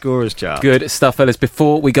 the scorer's chart. Good stuff, fellas.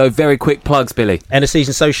 Before we go, very quick plugs, Billy. End of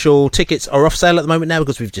season social tickets are off sale at the moment now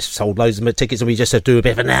because we've just sold loads of tickets and we just have to do a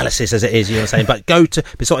bit of analysis as it is, you know what I'm saying? But go to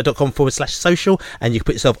beesotted.com/social and you can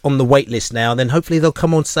put yourself on the wait list now, and then hopefully they'll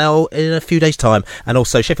come on sale in a few days' time. And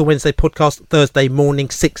also Sheffield Wednesday podcast Thursday morning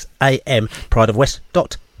 6 a.m.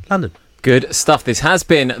 prideofwest.london. Good stuff. This has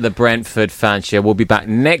been the Brentford Fan Show. We'll be back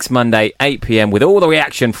next Monday, 8 p.m, with all the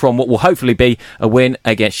reaction from what will hopefully be a win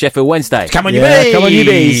against Sheffield Wednesday. Come on, you bees! Come on, you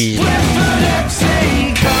bees!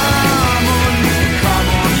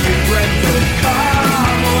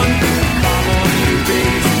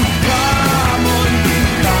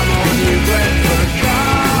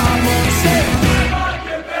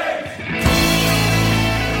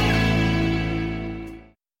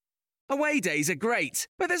 Away days are great,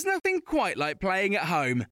 but there's nothing quite like playing at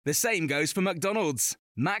home. The same goes for McDonald's.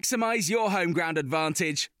 Maximise your home ground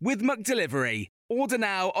advantage with McDelivery. Order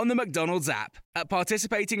now on the McDonald's app. At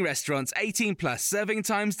participating restaurants, 18 plus serving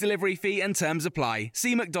times, delivery fee and terms apply.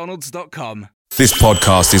 See mcdonalds.com. This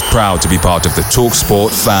podcast is proud to be part of the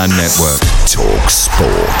TalkSport Fan Network.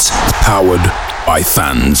 TalkSport. Powered by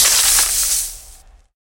fans.